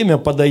в то время,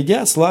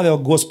 подойдя, славила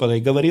Господа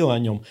и говорила о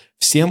нем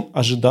всем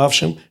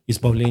ожидавшим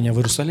избавления в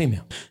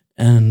Иерусалиме.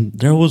 And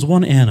there was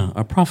one Anna,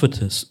 a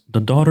prophetess, the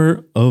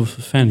daughter of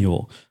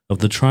Phanuel, of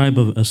the tribe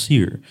of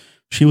Asir.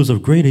 She was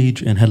of great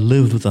age and had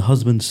lived with a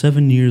husband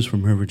 7 years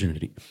from her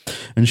virginity.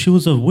 And she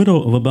was a widow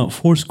of about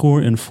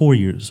 84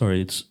 years.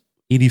 Sorry, it's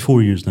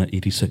 84 years, not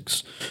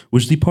 86.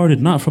 Which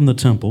departed not from the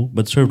temple,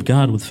 but served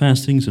God with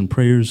fastings and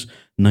prayers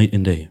night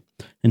and day.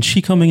 And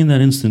she coming in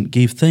that instant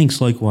gave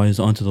thanks likewise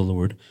unto the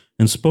Lord,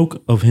 and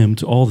spoke of him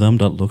to all them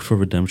that looked for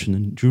redemption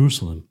in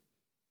Jerusalem.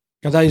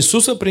 Когда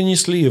Иисуса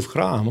принесли в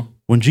храм,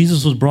 When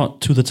Jesus was brought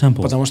to the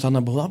temple, потому что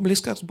она была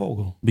близка к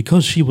Богу,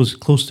 because she was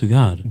close to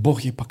God,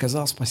 Бог ей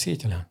показал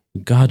Спасителя.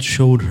 God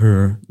showed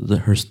her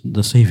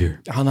the Savior.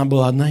 Она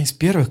была одна из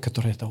первых,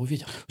 которая это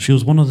увидела. She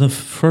was one of the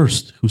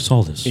first who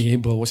saw this. И ей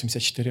было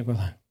 84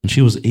 года. And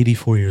she was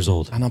 84 years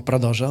old. Она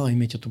продолжала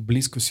иметь эту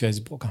близкую связь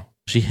с Богом.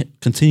 She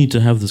continued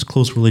to have this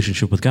close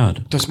relationship with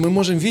God. То есть мы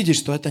можем видеть,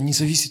 что это не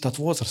зависит от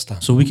возраста.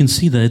 So we can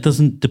see that it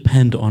doesn't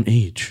depend on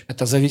age.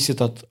 Это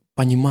зависит от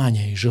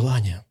понимания и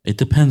желания. It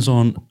depends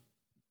on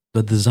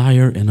the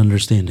desire and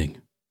understanding.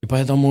 И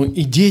поэтому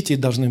и дети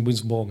должны быть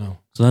с Богом.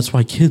 So that's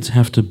why kids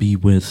have to be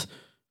with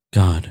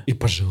God. И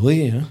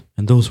пожилые,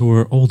 And those who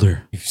are older,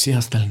 и все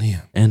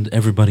остальные. and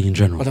everybody in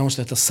general. Потому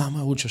что это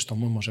самое лучшее, что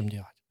мы можем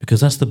делать.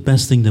 Because that's the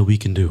best thing that we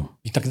can do.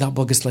 И тогда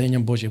благословения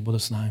Божьи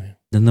будут с нами.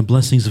 Then the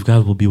blessings of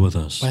God will be with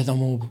us.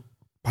 Поэтому,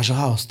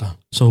 пожалуйста,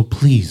 So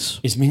please,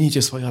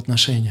 измените свое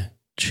отношение.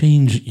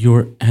 change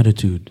your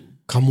attitude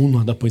Кому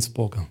надо быть с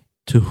Богом?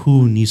 to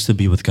who needs to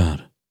be with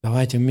God.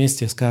 Давайте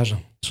вместе скажем.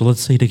 So let's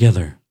say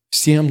together,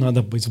 Всем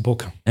надо быть с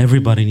Богом.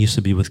 everybody needs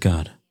to be with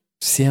God.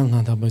 Всем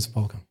надо быть с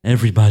Богом.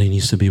 Everybody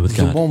needs to be with В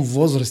God. любом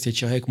возрасте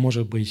человек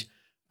может быть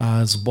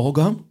с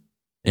Богом,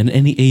 In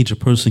any age, a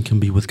person can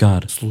be with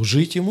God,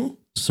 служить Ему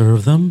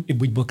serve them, и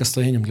быть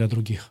благословением для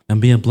других. and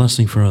be a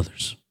blessing for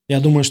others. Я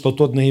думаю, что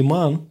тот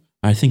Наиман,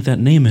 I think that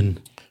Naaman,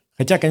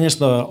 хотя,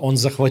 конечно, он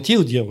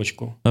захватил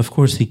девочку, of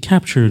course, he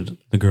captured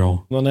the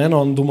girl, но, наверное,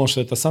 он думал,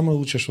 что это самое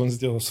лучшее, что он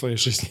сделал в своей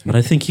жизни. but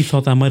I think he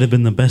thought that might have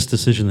been the best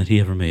decision that he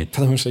ever made.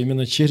 Потому что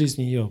именно через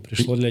нее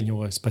пришло для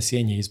него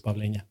спасение и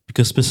избавление.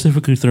 Because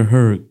specifically through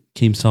her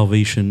came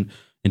salvation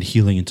and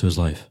healing into his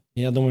life. И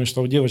я думаю,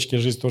 что у девочки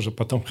жизнь тоже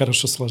потом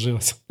хорошо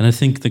сложилась. And I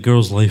think the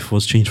girl's life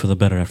was changed for the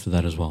better after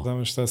that as well.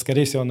 Потому что,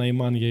 скорее всего,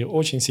 Наиман ей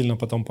очень сильно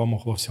потом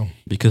помог во всем.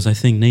 Because I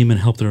think Naaman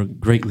helped her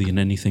greatly in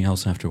anything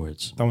else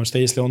afterwards. Потому что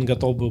если он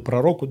готов был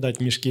пророку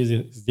дать мешки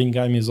с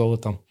деньгами и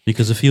золотом,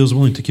 Because if he was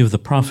willing to give the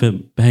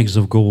prophet bags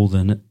of gold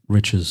and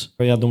riches,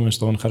 то я думаю,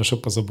 что он хорошо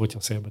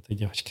позаботился об этой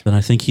девочке. then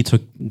I think he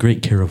took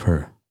great care of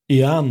her. И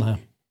Анна,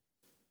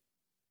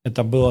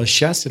 это было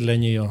счастье для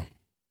нее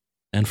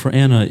And for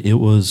Anna, it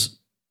was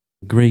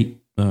great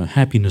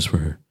happiness for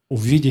her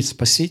увидеть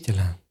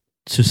Спасителя,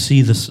 to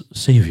see this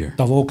Savior,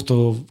 того,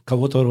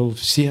 кого-то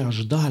все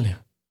ожидали.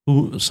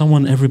 who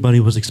someone everybody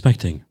was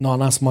expecting, Но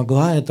она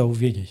смогла это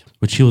увидеть,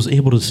 but she was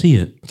able to see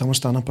it потому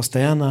что она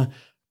постоянно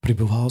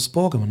пребывала с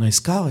Богом, она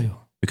искала Его.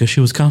 because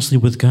she was constantly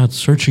with God,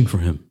 searching for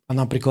Him.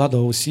 Она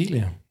прикладывала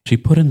усилия. She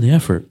put in the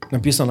effort.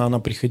 Написано, она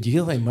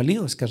приходила и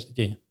молилась каждый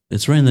день.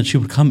 It's written that she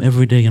would come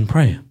every day and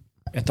pray.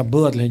 Это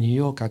было для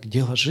нее как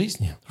дело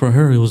жизни. For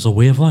her, it was a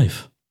way of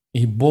life.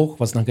 И Бог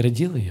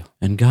вознаградил ее.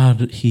 And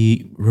God,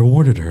 He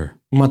rewarded her.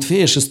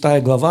 Матфея 6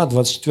 глава,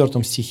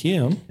 24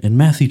 стихе In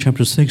Matthew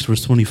chapter 6,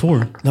 verse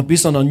 24,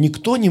 написано,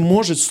 «Никто не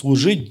может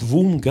служить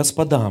двум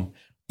господам,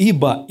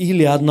 ибо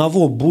или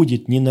одного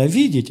будет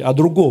ненавидеть, а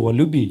другого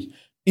любить,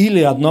 или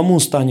одному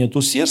станет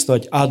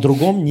усердствовать, а о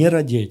другом не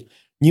радеть.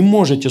 Не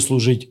можете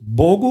служить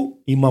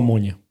Богу и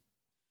мамоне».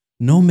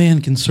 no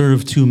man can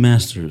serve two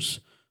masters,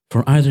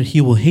 for either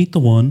he will hate the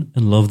one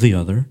and love the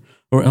other,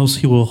 or else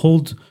he will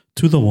hold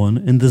to the one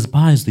and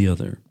despise the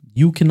other.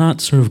 You cannot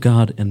serve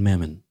God and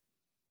mammon.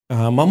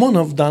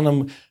 Мамона в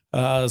данном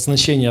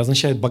значение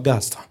означает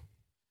богатство.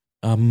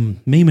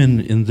 Mammon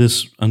in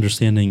this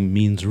understanding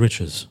means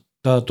riches.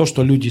 Это то,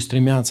 что люди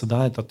стремятся,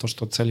 да, это то,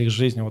 что цель их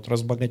жизни, вот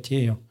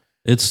разбогатею.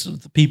 It's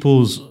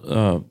people's,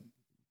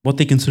 what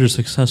they consider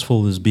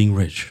successful is being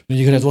rich.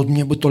 Люди говорят, вот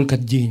мне бы только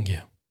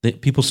деньги.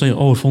 People say,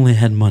 oh, if only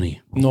I had money.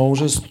 Но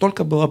уже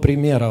столько было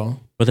примеров,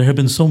 But there have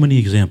been so many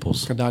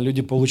examples когда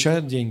люди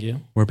получают деньги,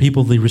 where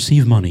people, they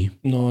receive money,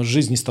 но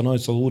жизнь не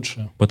становится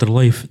лучше. but their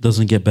life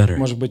doesn't get better.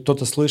 Может быть,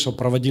 кто-то слышал,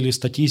 проводили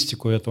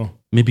статистику эту,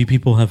 Maybe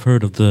people have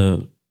heard of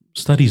the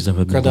studies that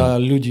have been done. когда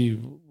люди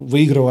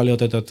выигрывали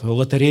вот этот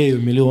лотерею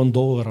 $1 миллион.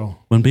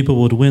 When people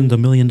would win the $1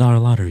 million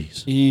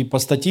lotteries. И по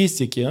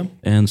статистике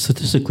And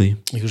statistically,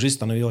 их жизнь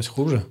становилась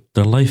хуже.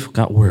 their life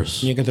got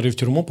worse. Некоторые в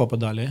тюрьму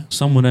попадали,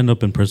 Some would end up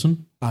in prison,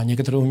 а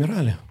некоторые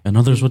умирали. and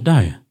others would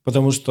die.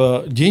 Потому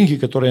что деньги,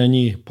 которые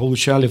они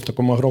получали в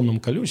таком огромном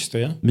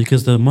количестве,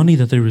 Because the money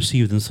that they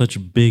received in such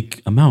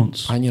big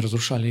amounts они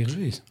разрушали их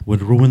жизнь.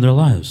 would ruin their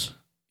lives.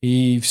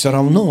 И все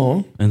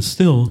равно, And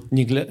still,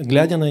 не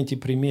глядя на эти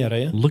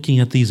примеры, looking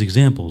at these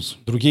examples,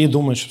 другие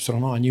думают, что все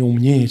равно они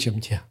умнее,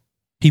 чем те.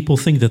 people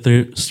think that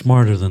they're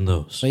smarter than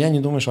those. Но я не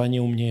думаю, что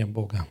они умнее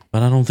Бога.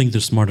 But I don't think they're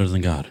smarter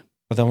than God.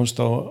 Потому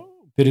что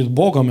перед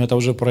Богом это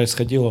уже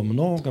происходило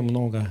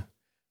много-много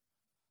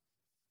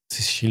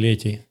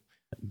тысячелетий.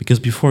 Because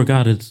before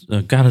God,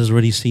 God has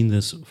already seen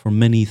this for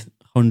many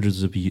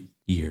hundreds of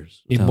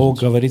years. И Бог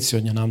thousands. говорит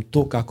сегодня нам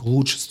то, как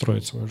лучше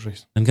строить свою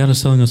жизнь. And God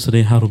is telling us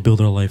today how to build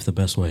our life the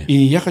best way. И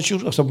я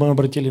хочу, чтобы мы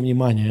обратили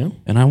внимание.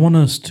 And I want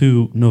us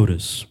to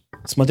notice.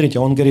 Смотрите,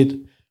 он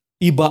говорит,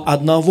 ибо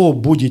одного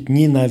будет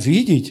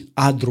ненавидеть,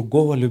 а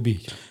другого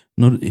любить.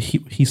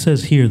 He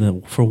says here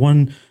that for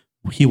one,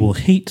 he will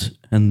hate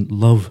and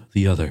love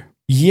the other.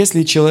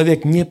 Если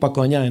человек не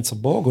поклоняется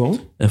Богу,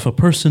 If a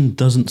person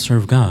doesn't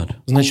serve God,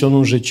 значит, он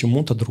уже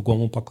чему-то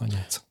другому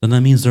поклоняется. then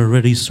that means they're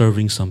already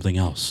serving something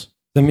else.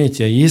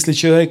 Заметьте, если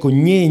человеку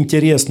не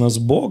интересно с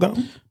Богом,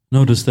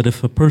 Notice that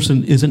if a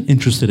person isn't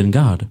interested in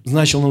God,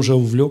 значит, он уже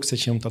увлекся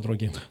чем-то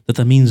другим.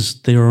 that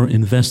means they are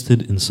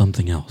invested in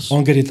something else.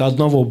 Он говорит,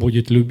 одного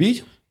будет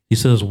любить, He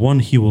says one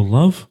he will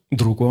love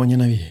другого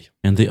ненавидеть.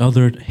 and the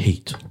other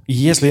hate. И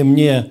если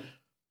мне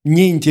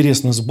не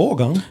интересно с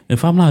Богом,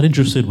 If I'm not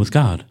interested with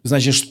God,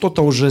 значит,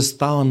 что-то уже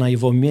стало на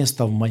его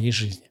место в моей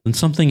жизни. then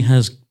something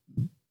has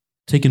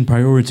taken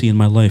priority in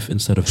my life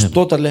instead of Him.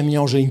 Что-то для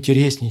меня уже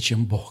интереснее,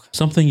 чем Бог.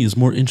 Something is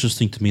more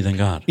interesting to me than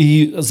God.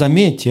 И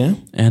заметьте,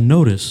 And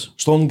notice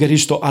что он говорит,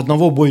 что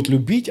одного будет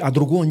любить, а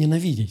другого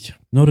ненавидеть.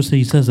 that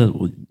He says that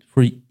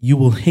for you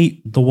will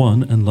hate the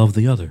one and love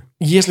the other.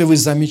 Если вы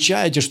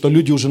замечаете, что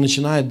люди уже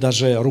начинают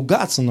даже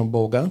ругаться на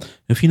Бога,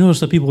 If you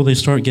notice that people, they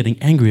start getting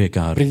angry at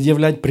God,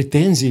 предъявлять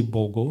претензии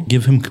Богу,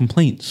 give Him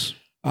complaints,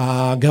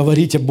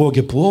 говорить о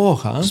Боге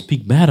плохо,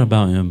 speak bad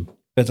about Him,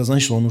 это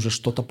значит, что он уже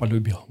что-то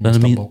полюбил that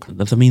вместо means, Бога.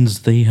 that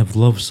means they have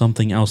loved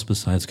something else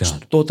besides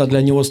God. Что-то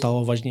для него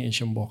стало важнее,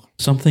 чем Бог.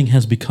 Something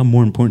has become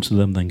more important to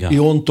them than И God.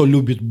 он то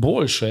любит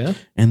больше,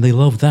 And they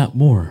love that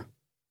more,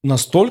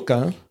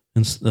 настолько,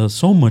 and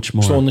so much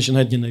что он more,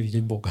 начинает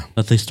ненавидеть Бога.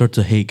 that they start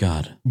to hate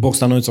God. Bог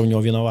становится у него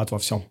виноват во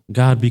всем.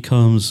 God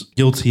becomes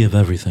guilty of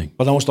everything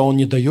Потому что он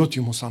не дает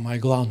ему самое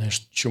главное,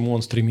 к чему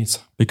он стремится.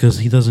 because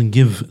He doesn't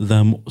give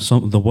them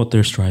what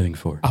they're striving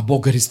for. А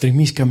Бог говорит,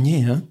 стремись ко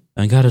мне,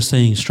 And God is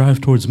saying,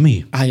 strive towards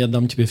me, а я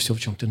дам тебе все, в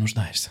чем ты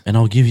нуждаешься. and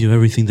I'll give you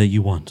everything that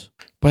you want.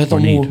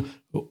 Поэтому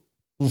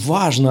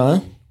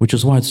важно, Which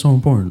is why it's so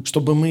important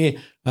чтобы мы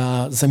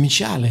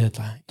замечали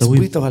это, Да вы-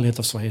 испытывали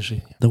это в своей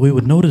жизни. that we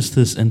would notice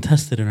this and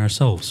test it in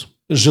ourselves.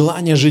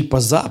 Желание жить по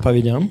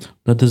заповедям,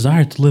 The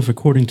desire to live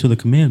according to His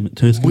быть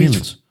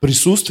commandments, в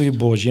присутствии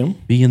Божьем,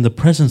 be in the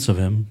presence of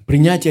Him,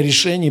 принятие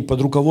решений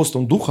под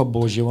руководством Духа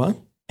Божьего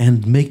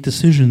and make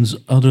decisions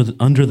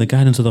under the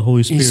guidance of the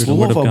Holy и Spirit, the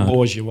Word of Слова God,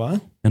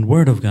 Божьего and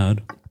Word of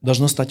God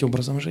должно стать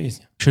образом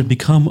жизни. should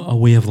become a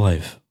way of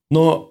life.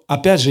 Но,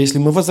 опять же, если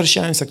мы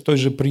возвращаемся к той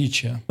же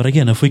притче, But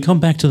again, if we come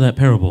back to that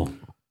parable,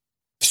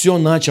 все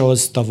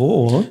началось с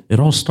того, it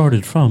all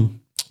started from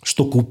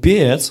что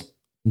купец,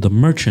 the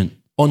merchant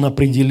он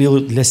определил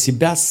для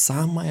себя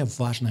самое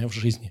важное в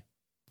жизни,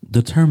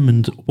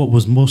 determined what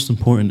was most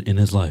important in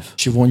his life,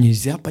 чего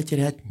нельзя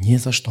потерять ни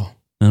за что.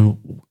 and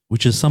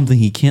which is something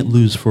he can't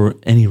lose for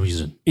any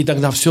reason. И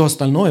тогда все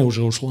остальное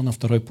уже ушло на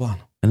второй план.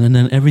 And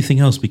then everything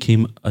else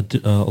became a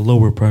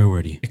lower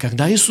priority. И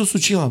когда Иисус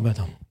учил об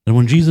этом, And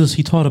when Jesus,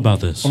 He taught about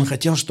this, Он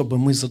хотел, чтобы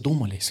мы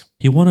задумались,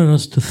 He wanted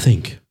us to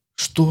think,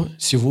 что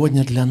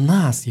сегодня для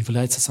нас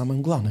является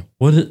самым главным.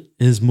 what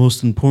is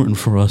most important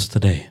for us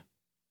today?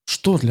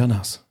 Что для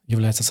нас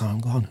является самым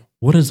главным?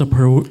 What is a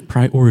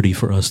priority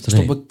for us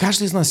today? Чтобы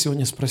каждый из нас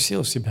сегодня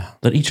спросил себя,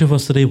 That each of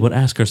us today would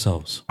ask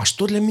ourselves, а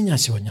что для меня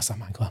сегодня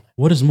самое главное?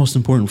 what is most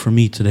important for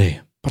me today?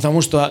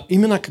 Потому что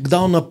именно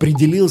когда Он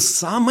определил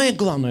самое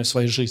главное в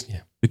своей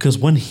жизни, Because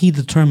when He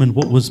determined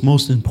what was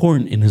most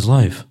important in His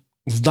life,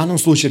 в данном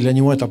случае для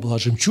Него это была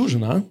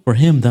жемчужина, for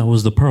Him that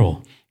was the pearl.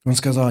 Он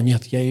сказал,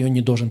 нет, я ее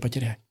не должен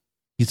потерять.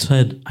 He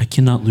said, I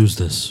cannot lose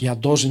this. Я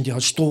должен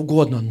делать что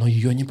угодно, но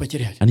ее не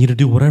потерять. I need to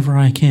do whatever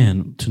I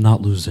can to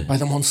not lose it.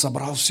 Поэтому Он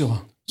собрал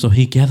все. So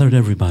he gathered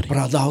everybody.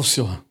 продал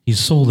все, He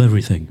sold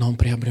everything, но он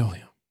приобрел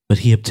ее. but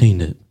he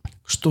obtained it.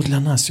 Что для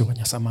нас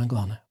сегодня самое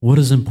главное? What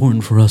is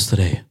important for us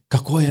today?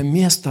 Какое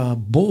место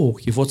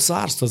Бог, Его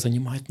Царство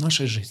занимает в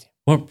нашей жизни?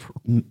 What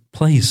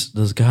place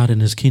does God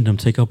and his kingdom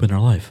take up in our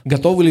life?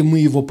 Готовы ли мы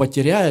Его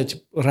потерять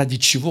ради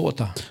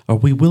чего-то? Are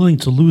we willing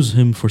to lose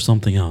him for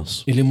something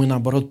else? Или мы,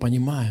 наоборот,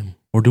 понимаем,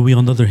 Or do we,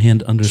 on the other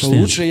hand, что understand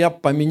лучше я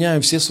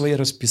поменяю все свои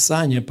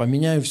расписания,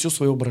 поменяю всю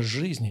свой образ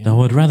жизни, that I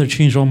would rather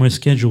change all my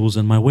schedules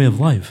and my way of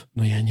life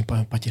но я не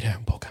потеряю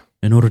Бога?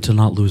 in order to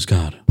not lose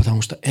God?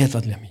 Потому что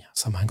это для меня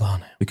самое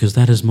главное. Because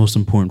that is most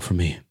important for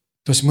me.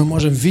 То есть мы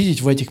можем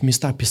видеть в этих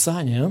местах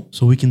Писания,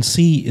 So we can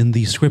see in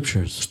these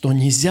scriptures что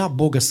нельзя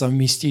Бога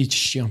совместить с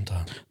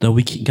чем-то.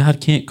 that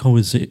God can't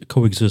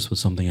coexist with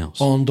something else.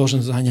 Он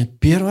должен занять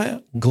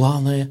первое,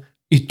 главное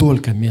и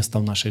только место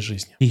в нашей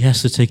жизни. He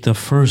has to take the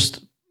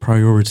first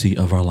priority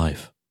of our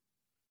life.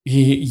 И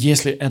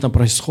если это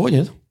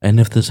происходит, And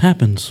if this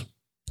happens,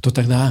 то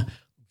тогда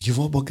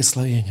Его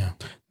благословение,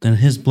 then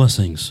his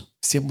blessings,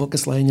 все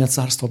благословения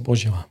Царства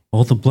Божьего,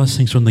 all the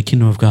blessings from the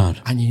kingdom of God,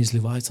 они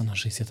изливаются на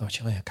жизнь этого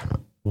человека.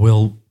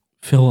 will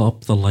fill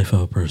up the life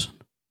of a person.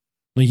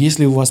 Но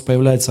если у вас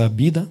появляется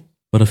обида,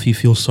 But if you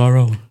feel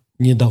sorrow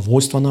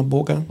недовольство на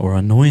Бога, or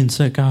annoyance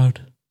at God,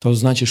 то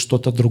значит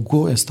что-то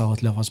другое стало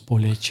для вас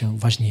более чем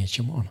важнее,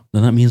 чем Он.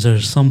 then that means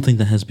there's something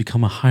that has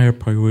become a higher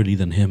priority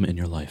than him in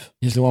your life.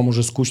 Если вам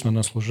уже скучно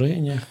на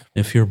служениях,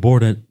 If you're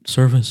bored at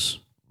service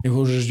и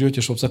вы уже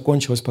ждете, чтобы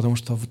закончилось, потому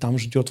что там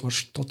ждет вас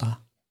что-то,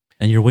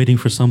 and you're waiting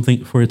for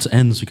something for its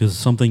ends because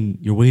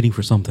you're waiting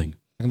for something,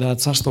 тогда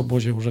Царство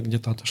Божье уже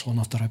где-то отошло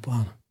на второй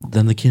план.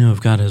 then the kingdom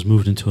of God has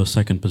moved into a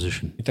second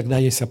position. И тогда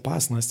есть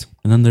опасность,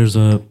 And then there's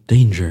a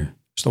danger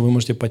что вы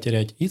можете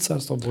потерять и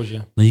Царство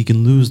Божье, that you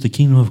can lose the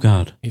kingdom of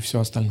God и все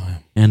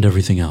остальное. and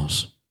everything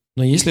else.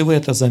 Но если вы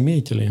это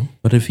заметили,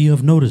 But if you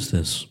have noticed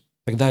this,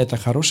 тогда это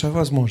хорошая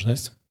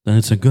возможность then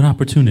it's a good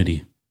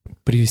opportunity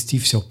привести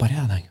все в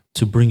порядок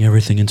to bring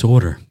everything into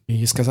order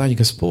и сказать: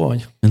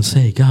 Господь, and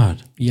say, God,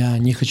 я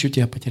не хочу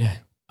Тебя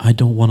потерять. I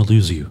don't want to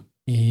lose you.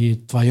 И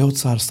Твое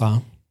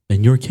Царство,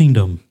 And your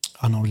kingdom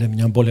оно для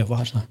меня более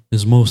важно.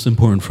 is most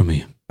important for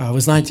me. А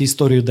вы знаете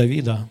историю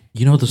Давида.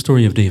 You know the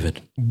story of David.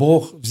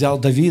 Бог взял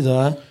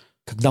Давида,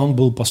 когда он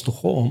был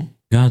пастухом,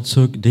 God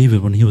took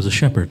David when he was a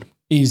shepherd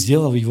и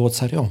сделал его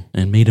царем,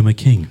 and made him a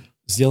king,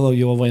 сделал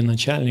его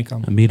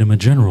военачальником, and made him a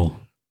general,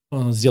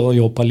 сделал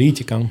его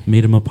политиком.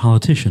 made him a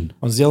politician.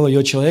 Он сделал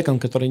ее человеком,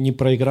 который не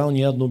проиграл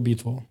ни одну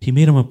битву, He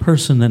made him a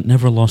person that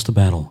never lost a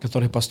battle,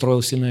 который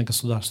построил сильное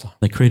государство.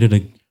 that created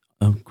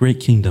a great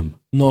kingdom.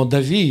 Но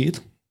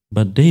Давид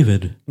But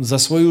David, за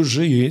свою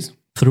жизнь,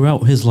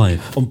 throughout his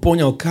life, он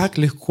понял, как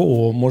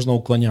легко можно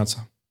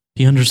уклоняться.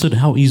 he understood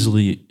how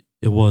easy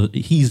it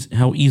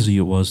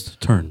was to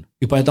turn.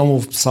 И поэтому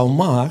в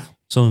псалмах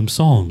So in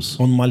Psalms,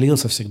 он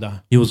молился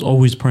всегда: he was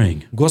always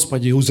praying,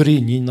 Господи,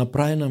 узри, не на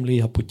правильном ли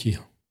я пути.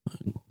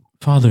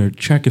 Father,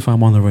 check if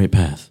I'm on the right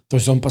path. То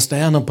есть он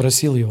постоянно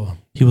просил его: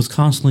 He was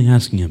constantly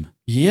asking him,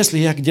 если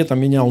я где-то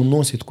меня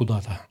уносит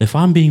куда-то, if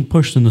I'm being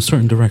pushed in a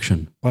certain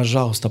direction,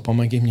 пожалуйста,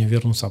 помоги мне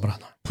вернуться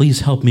обратно.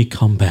 please help me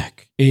come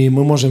back. И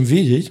мы можем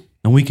видеть,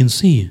 And we can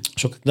see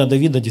что когда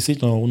Давида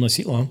действительно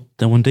уносило,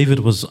 that when David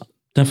was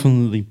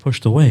definitely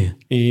pushed away,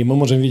 и мы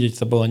можем видеть,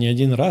 это было не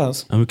один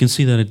раз, and we can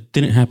see that it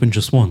didn't happen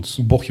just once,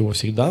 Бог его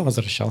всегда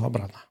возвращал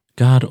обратно.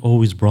 God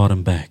always brought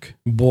him back.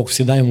 Бог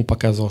всегда ему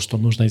показывал, что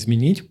нужно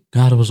изменить,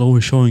 God was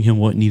always showing him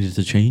what needed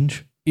to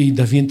change, и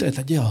Давид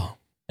это делал.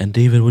 and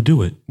David would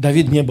do it.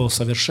 Давид не был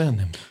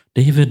совершенным,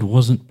 David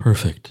wasn't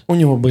perfect. у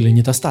него были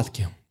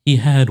недостатки, He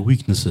had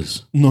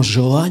weaknesses, но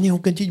желание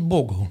угодить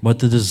Богу but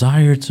the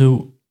desire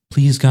to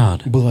please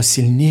God было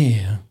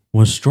сильнее,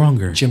 was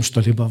stronger чем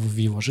что-либо в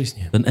его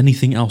жизни. than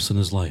anything else in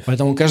his life.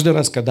 Поэтому каждый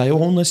раз, когда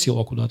его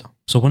уносило куда-то,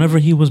 So whenever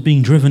he was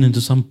being driven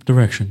into some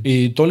direction,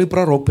 и то ли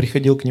пророк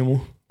приходил к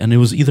нему, and it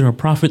was either a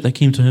prophet that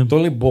came to him,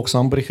 то ли Бог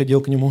сам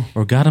приходил к нему,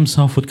 or God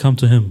himself would come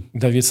to him,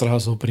 Давид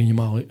сразу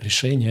принимал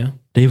решение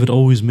David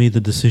always made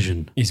the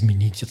decision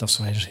изменить это в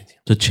своей жизни.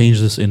 to change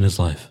this in his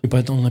life, И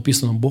поэтому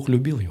написано: Бог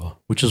любил его.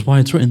 which is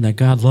why it's written that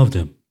God loved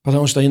him.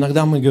 Потому что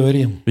иногда мы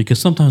говорим: Because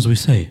sometimes we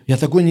say, я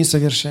такой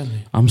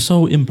несовершенный, I'm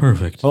so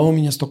imperfect. а у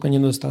меня столько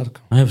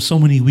недостатков. I have so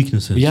many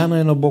weaknesses. Я,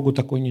 наверное, Богу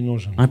такой не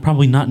нужен.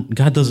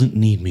 God doesn't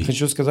need me.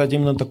 Хочу сказать,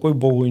 именно такой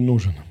Богу и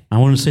нужен. I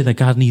want to say that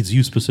God needs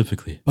you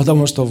specifically.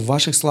 Потому что в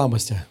ваших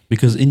слабостях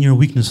Because in your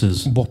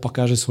weaknesses, Бог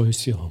покажет свою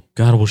силу.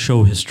 God will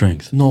show his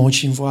strength. Но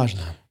очень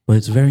важно, But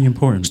it's very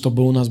important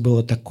чтобы у нас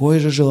было такое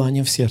же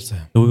желание в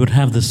сердце that we would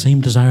have the same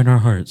desire in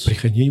our hearts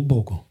приходить к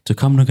Богу to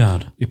come to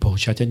God и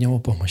получать от Него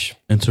помощь.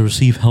 and to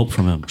receive help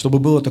from him. Чтобы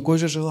было такое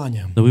же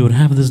желание, That we would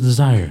have this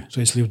desire что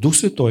если Дух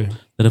Святой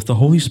that if the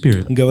Holy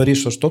Spirit говорит,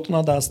 что что-то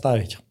надо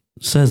оставить,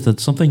 says that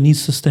something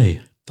needs to stay,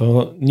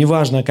 то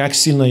неважно, как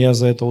сильно я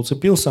за это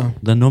уцепился,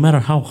 then no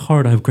matter how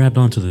hard I've grabbed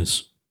onto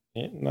this,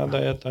 надо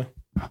это.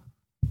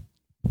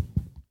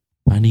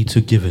 I need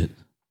to give it.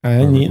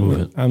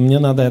 А мне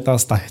надо это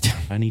оставить,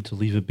 I need to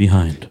leave it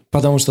behind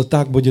потому что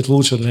так будет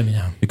лучше для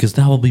меня. because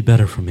that will be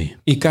better for me.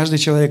 И каждый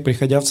человек,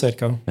 приходя в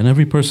церковь, And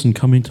every person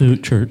coming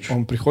to church,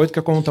 он приходит к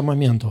какому-то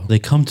моменту, they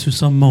come to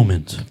some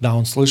moment когда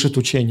он слышит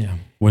учение,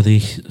 where they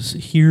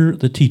hear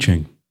the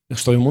teaching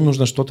что ему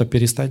нужно что-то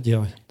перестать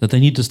делать that they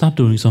need to stop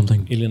doing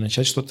something или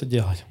начать что-то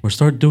делать. or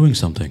start doing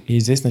something. И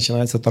здесь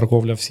начинается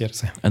торговля в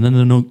сердце. And then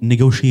the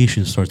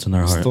negotiation starts in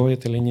their heart.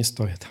 Стоит или не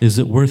стоит? Is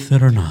it worth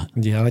it or not?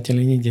 Делать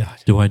или не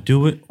делать? Do I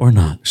do it or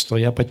not? Что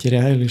я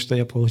потеряю или что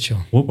я получу?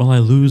 What will I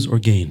lose or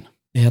gain?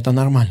 И это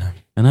нормально.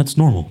 And that's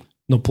normal.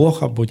 Но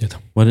плохо будет,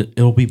 But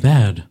it'll be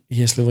bad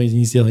если вы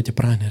не сделаете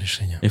правильное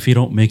решение. if you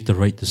don't make the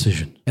right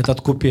decision.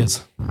 Этот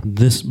купец,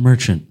 This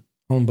merchant,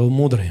 он был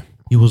мудрый,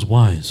 he was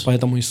wise,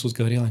 поэтому Иисус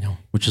говорил о нем.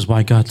 which is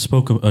why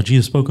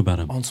Jesus spoke about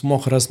him. Он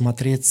смог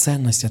рассмотреть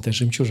ценность этой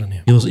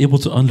жемчужины. He was able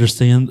to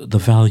understand the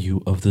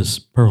value of this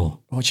pearl.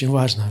 Очень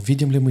важно,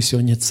 видим ли мы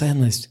сегодня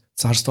ценность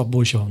Царства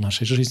Божьего в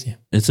нашей жизни.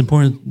 It's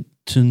important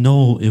to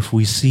know if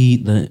we see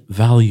the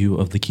value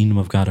of the kingdom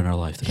of God in our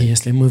life И today.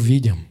 если мы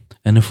видим,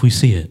 And if we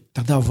see it,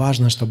 тогда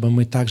важно, чтобы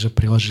мы также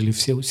приложили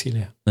все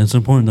усилия, then it's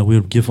important that we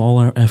would give all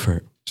our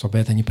effort чтобы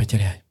это не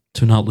потерять.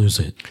 to not lose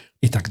it.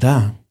 И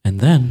тогда And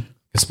then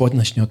Господь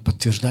начнет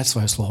подтверждать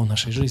свое слово в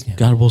нашей жизни.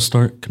 God will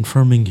start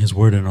confirming His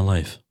word in our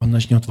life. Он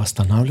начнет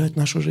восстанавливать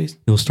нашу жизнь.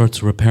 He will start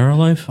to repair our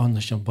life Он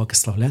начнет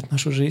благословлять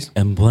нашу жизнь,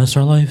 and bless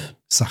our life,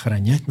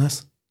 сохранять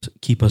нас, to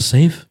keep us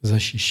safe,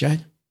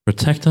 защищать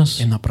protect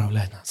us, и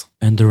направлять нас.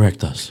 and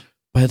direct us.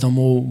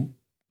 Поэтому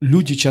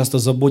люди часто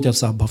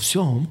заботятся обо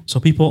всем, So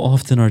people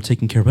often are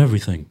taking care of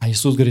everything. а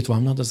Иисус говорит,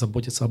 вам надо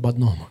заботиться об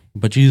одном,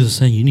 But Jesus is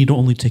saying you need to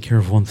only take care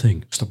of one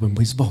thing, чтобы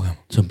быть с Богом.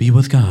 to be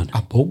with God.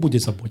 А Бог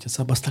будет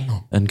заботиться об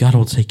остальном. And God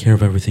will take care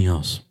of everything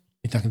else.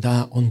 И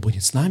тогда Он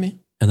будет с нами,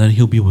 And then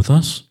He'll be with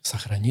us,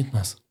 сохранит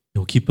нас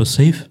He'll keep us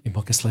safe, и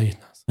благословит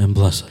нас. and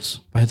bless us.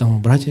 Поэтому,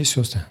 братья и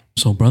сестры,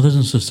 So, brothers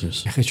and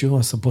sisters, я хочу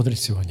вас ободрить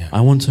сегодня.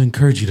 I want to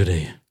encourage you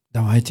today.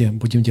 Давайте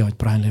будем делать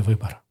правильный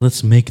выбор.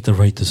 Let's make the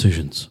right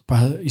decisions.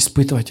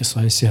 Испытывайте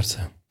свое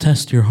сердце.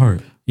 Test your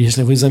heart.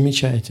 Если вы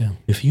замечаете,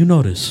 If you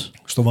notice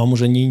что вам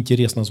уже не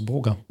интересно с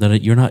Богом, that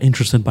you're not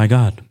interested by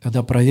God,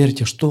 тогда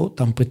проверьте, что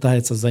там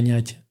пытается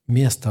занять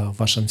место в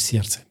вашем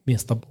сердце,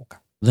 место Бога.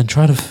 then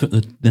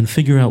then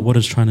figure out what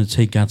is trying to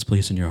take God's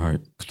place in your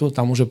heart. Кто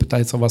там уже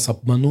пытается вас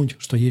обмануть,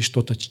 что есть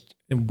что-то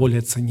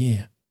более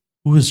ценнее.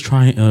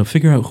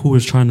 Figure out who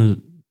is trying to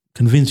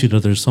convince you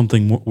that there's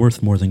something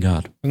worth more than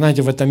God.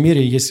 Знаете, в этом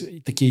мире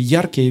есть такие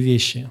яркие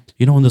вещи,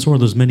 You know, in this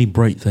world, there's many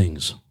bright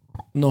things,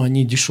 но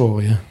они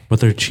дешевые. but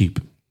they're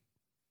cheap.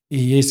 И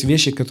есть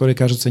вещи, которые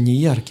кажутся не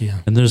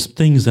яркие, And there's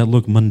things that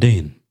look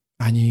mundane,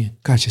 они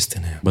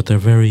качественные. but they're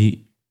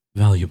very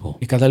valuable.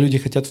 И когда люди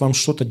хотят вам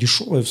что-то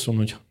дешевое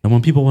всунуть, And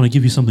when people want to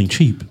give you something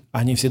cheap,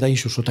 они всегда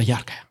ищут что-то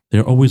яркое.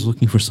 they're always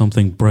looking for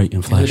something bright and И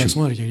вы так flashy.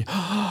 смотрите, и говорите,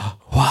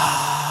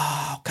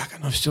 вау, как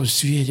оно все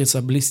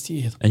светится,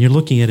 блестит. And you're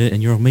looking at it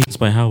and you're amazed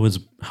by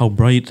how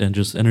bright and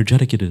just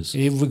energetic it is.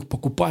 И вы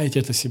покупаете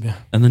это себе.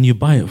 And then you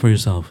buy it for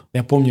yourself.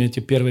 Я помню эти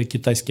первые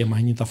китайские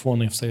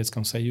магнитофоны в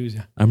Советском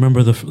Союзе. I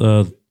remember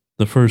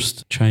the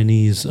first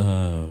Chinese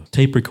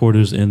tape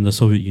recorders in the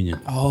Soviet Union.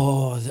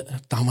 О,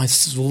 там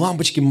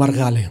лампочки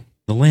моргали.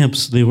 The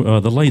lamps,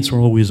 the lights were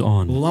always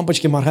on.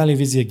 Лампочки моргали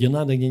везде, где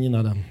надо, где не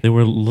надо. They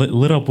were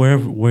lit up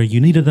where you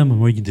needed them and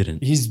where you didn't.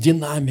 Из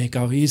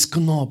динамиков, из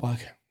кнопок.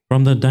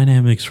 From the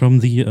dynamics, from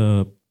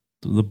the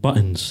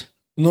buttons.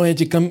 Но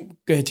эти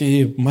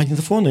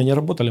магнитофоны, они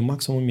работали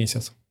максимум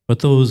месяц. But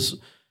those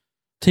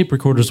tape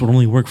recorders would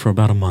only work for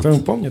about a month. Вы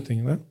помните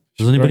их, да?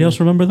 Does anybody else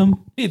remember them?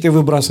 И ты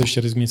выбрасываешь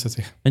через месяц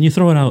их. And you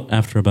throw it out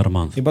after about a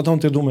month. И потом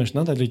ты думаешь,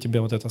 надо ли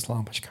тебе вот это с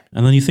лампочками.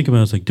 And then you think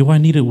about it, it's like, do I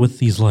need it with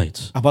these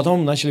lights? А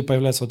потом начали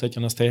появляться вот эти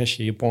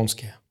настоящие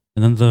японские.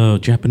 And then the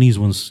Japanese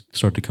ones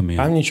start to come in.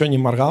 Там ничего не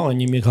моргало,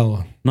 не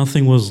мигало.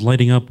 Nothing was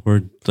lighting up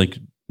or like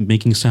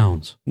making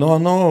sounds. Но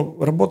оно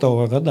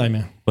работало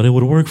годами. But it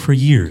would work for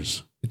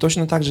years. И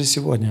точно так же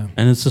сегодня.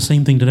 And it's the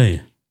same thing today.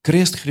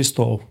 Крест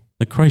Христов.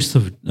 The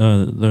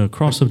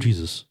cross of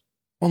Jesus.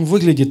 Он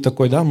выглядит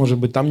такой, да, может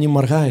быть, там не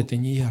моргает и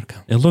не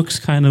ярко. It looks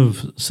kind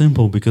of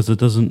simple because it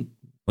doesn't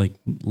like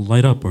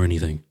light up or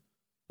anything.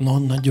 Но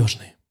он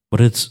надежный.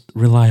 But it's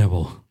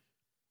reliable.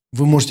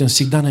 Вы можете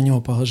всегда на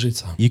него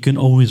положиться. You can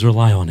always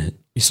rely on it.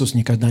 Иисус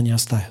никогда не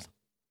оставит.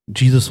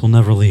 Jesus will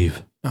never leave.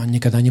 Он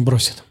никогда не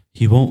бросит.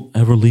 He won't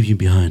ever leave you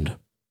behind.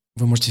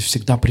 Вы можете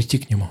всегда прийти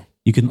к Нему.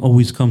 You can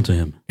always come to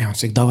Him. И Он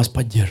всегда вас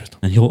поддержит.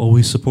 And He'll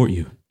always support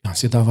you. И Он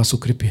всегда вас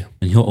укрепит.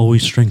 And He'll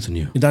always strengthen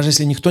you. И даже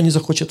если никто не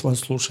захочет вас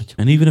слушать,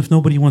 And even if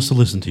nobody wants to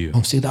listen to you,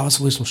 Он всегда вас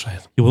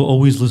выслушает. He will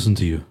always listen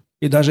to you.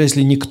 И даже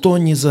если никто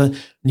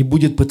не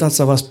будет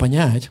пытаться вас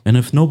понять, And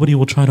if nobody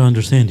will try to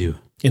understand you,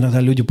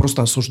 иногда люди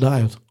просто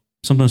осуждают,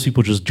 sometimes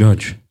people just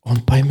judge. Он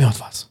поймет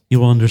вас. He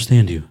will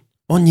understand you.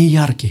 Он не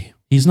яркий,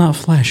 He's not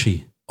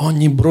flashy. Он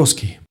не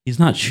броский, He's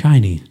not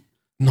shiny.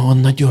 но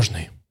Он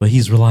надежный. But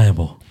He's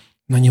reliable.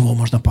 На Него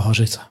можно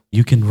положиться.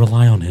 You can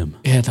rely on Him.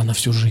 И это на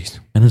всю жизнь.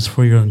 And it's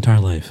for your entire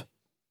life.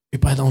 И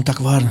поэтому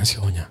так важно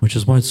сегодня, Which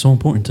is why it's so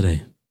important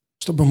today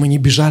Чтобы мы не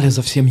бежали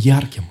за всем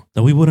ярким.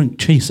 that we wouldn't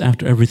chase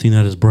after everything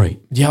that is bright.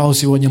 Дьявол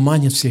сегодня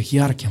манит всех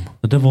ярким.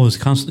 The devil is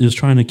constantly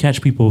trying to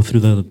catch people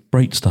through the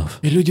bright stuff,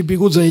 И люди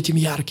бегут за этим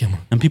ярким.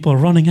 and people are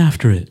running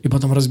after it, И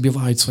потом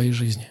разбивают свои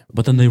жизни.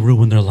 but then they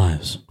ruin their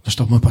lives. Но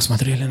чтобы мы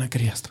посмотрели на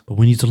крест But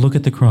we need to look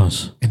at the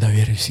cross и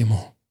доверились Ему.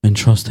 and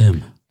trust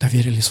Him,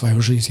 Доверили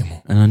свою жизнь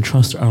Ему. and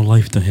entrust our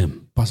life to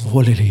Him,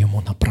 Позволили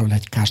Ему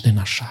направлять каждый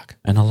наш шаг.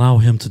 and allow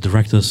Him to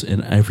direct us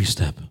in every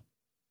step.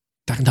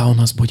 Тогда у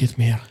нас будет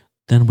мир.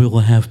 Then we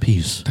will have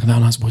peace. Тогда у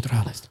нас будет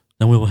радость.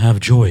 Then we will have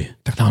joy,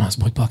 Тогда у нас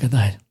будет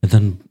благодать. and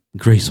then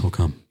grace will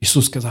come.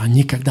 Иисус сказал: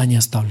 никогда не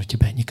оставлю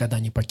тебя, никогда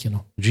не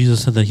покину.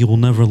 Jesus said that He will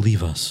never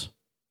leave us,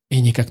 И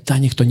никогда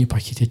никто не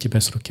похитит тебя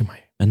с руки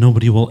моей. and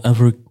nobody will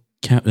ever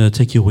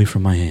take you away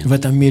from my hand. В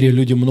этом мире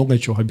люди много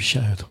чего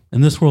обещают,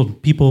 In this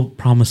world, people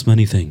promise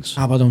many things,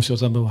 а потом все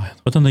забывают.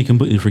 but then they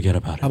completely forget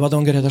about it. А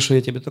потом говорят: а что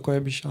я тебе такое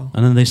обещал?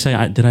 And then they say,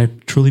 did I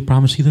truly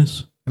promise you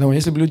this? Поэтому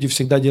если бы люди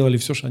всегда делали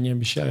все, что они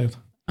обещают,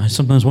 I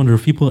sometimes wonder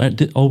if people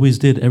always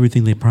did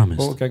everything they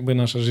promised, как бы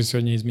наша жизнь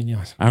сегодня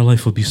изменилась. our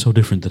life would be so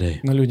different today.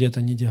 Но люди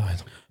это не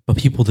делают. But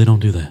people, they don't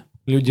do that.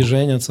 Люди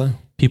женятся,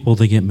 People,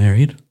 they get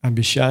married,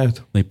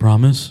 обещают, they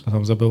promise,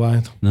 потом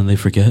забывают. and then they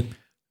forget.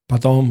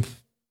 Потом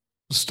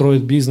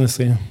строят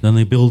бизнесы, Then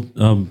they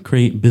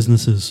create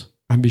businesses,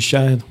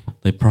 обещают,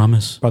 they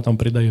promise, потом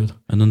предают.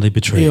 and then they И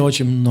betray.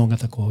 очень много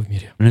такого в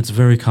мире. And it's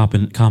very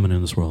common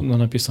in this world. Но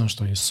написано,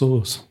 что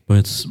Иисус But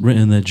it's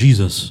written that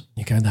Jesus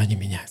никогда не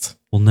меняется.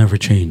 will never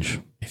change.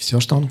 И все,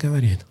 что Он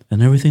говорит,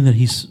 And everything that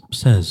He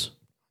says,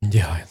 Он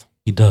делает.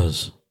 He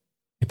does.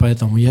 И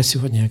поэтому я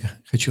сегодня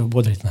хочу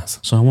ободрить нас.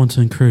 So I want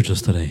to encourage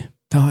us today.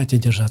 Давайте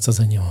держаться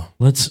за Него.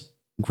 Let's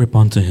grip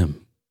onto Him.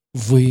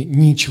 Вы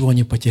ничего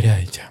не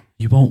потеряете,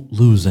 You won't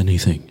lose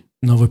anything,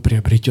 но вы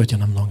приобретете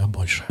намного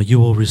больше. but you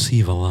will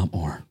receive a lot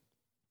more.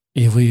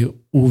 И вы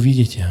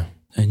увидите,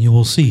 And you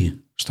will see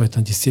что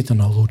это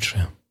действительно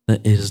лучше,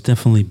 that it is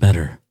definitely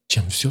better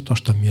чем все то,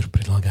 что мир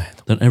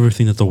предлагает. than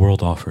everything that the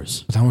world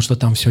offers. Потому что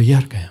там все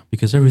яркое,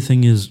 Because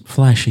everything is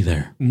flashy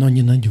there, но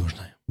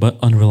ненадежное. but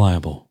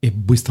unreliable. И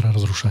быстро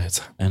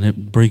разрушается. And it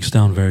breaks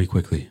down very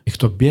quickly. И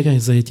кто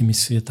бегает за этими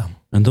светом,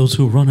 And those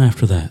who run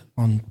after that,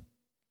 он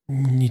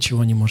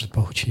ничего не может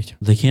получить.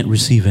 they can't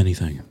receive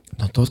anything.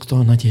 Но тот,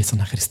 кто надеется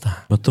на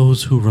Христа, But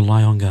those who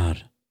rely on God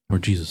or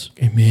Jesus,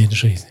 имеет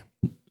жизнь.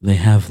 they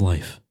have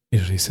life И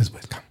жизнь с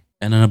избытком.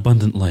 and an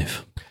abundant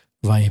life.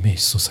 Во имя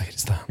Иисуса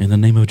Христа. In the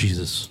name of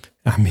Jesus.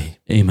 Аминь.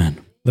 Amen.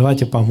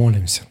 Давайте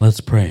помолимся.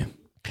 Let's pray.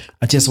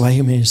 Отец, во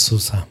имя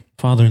Иисуса,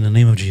 Father, in the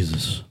name of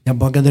Jesus, я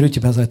благодарю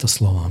Тебя за это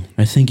слово.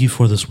 I thank you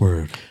for this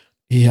word.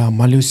 И я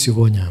молюсь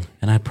сегодня,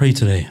 And I pray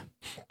today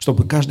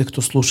чтобы каждый,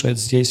 кто слушает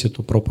здесь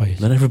эту проповедь,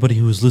 that everybody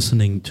who is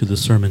listening to the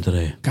sermon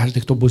today,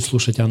 каждый, кто будет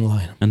слушать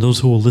онлайн, and those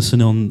who will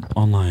listen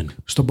online,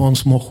 чтобы он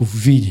смог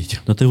увидеть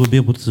that they will be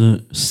able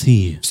to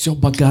see все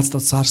богатство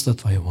Царства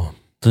Твоего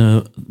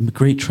the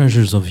great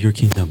treasures of your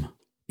kingdom,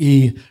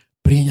 и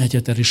принять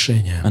это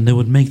решение, and they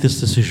would make this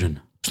decision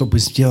чтобы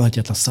сделать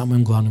это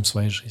самым главным в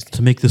своей жизни.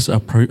 to make this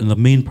the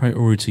main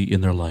priority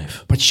in their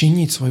life,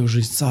 Подчинить свою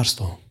жизнь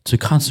Царству, to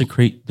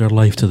consecrate their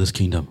life to this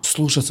kingdom,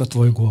 слушаться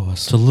Твой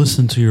голос, to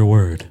listen to your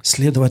word,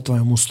 следовать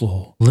Твоему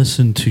Слову,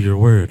 listen to your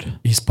word,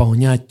 и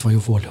исполнять Твою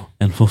волю.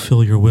 and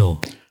fulfill your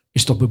will. И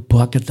чтобы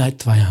благодать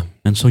Твоя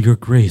And so your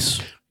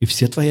grace и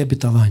все Твои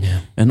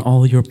обетования, and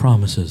all your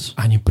promises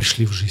они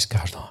пришли в жизнь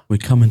каждого,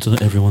 would come into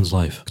everyone's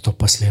life кто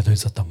последует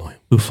за Тобой.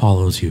 who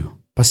follows you.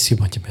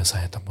 Спасибо Тебе за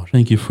это, Боже.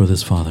 Thank you for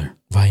this, Father.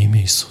 Во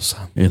имя Иисуса.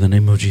 In the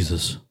name of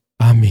Jesus.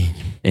 Аминь.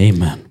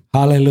 Amen.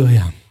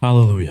 Аллилуйя.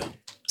 Hallelujah.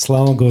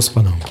 Слава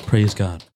Господу. Praise God.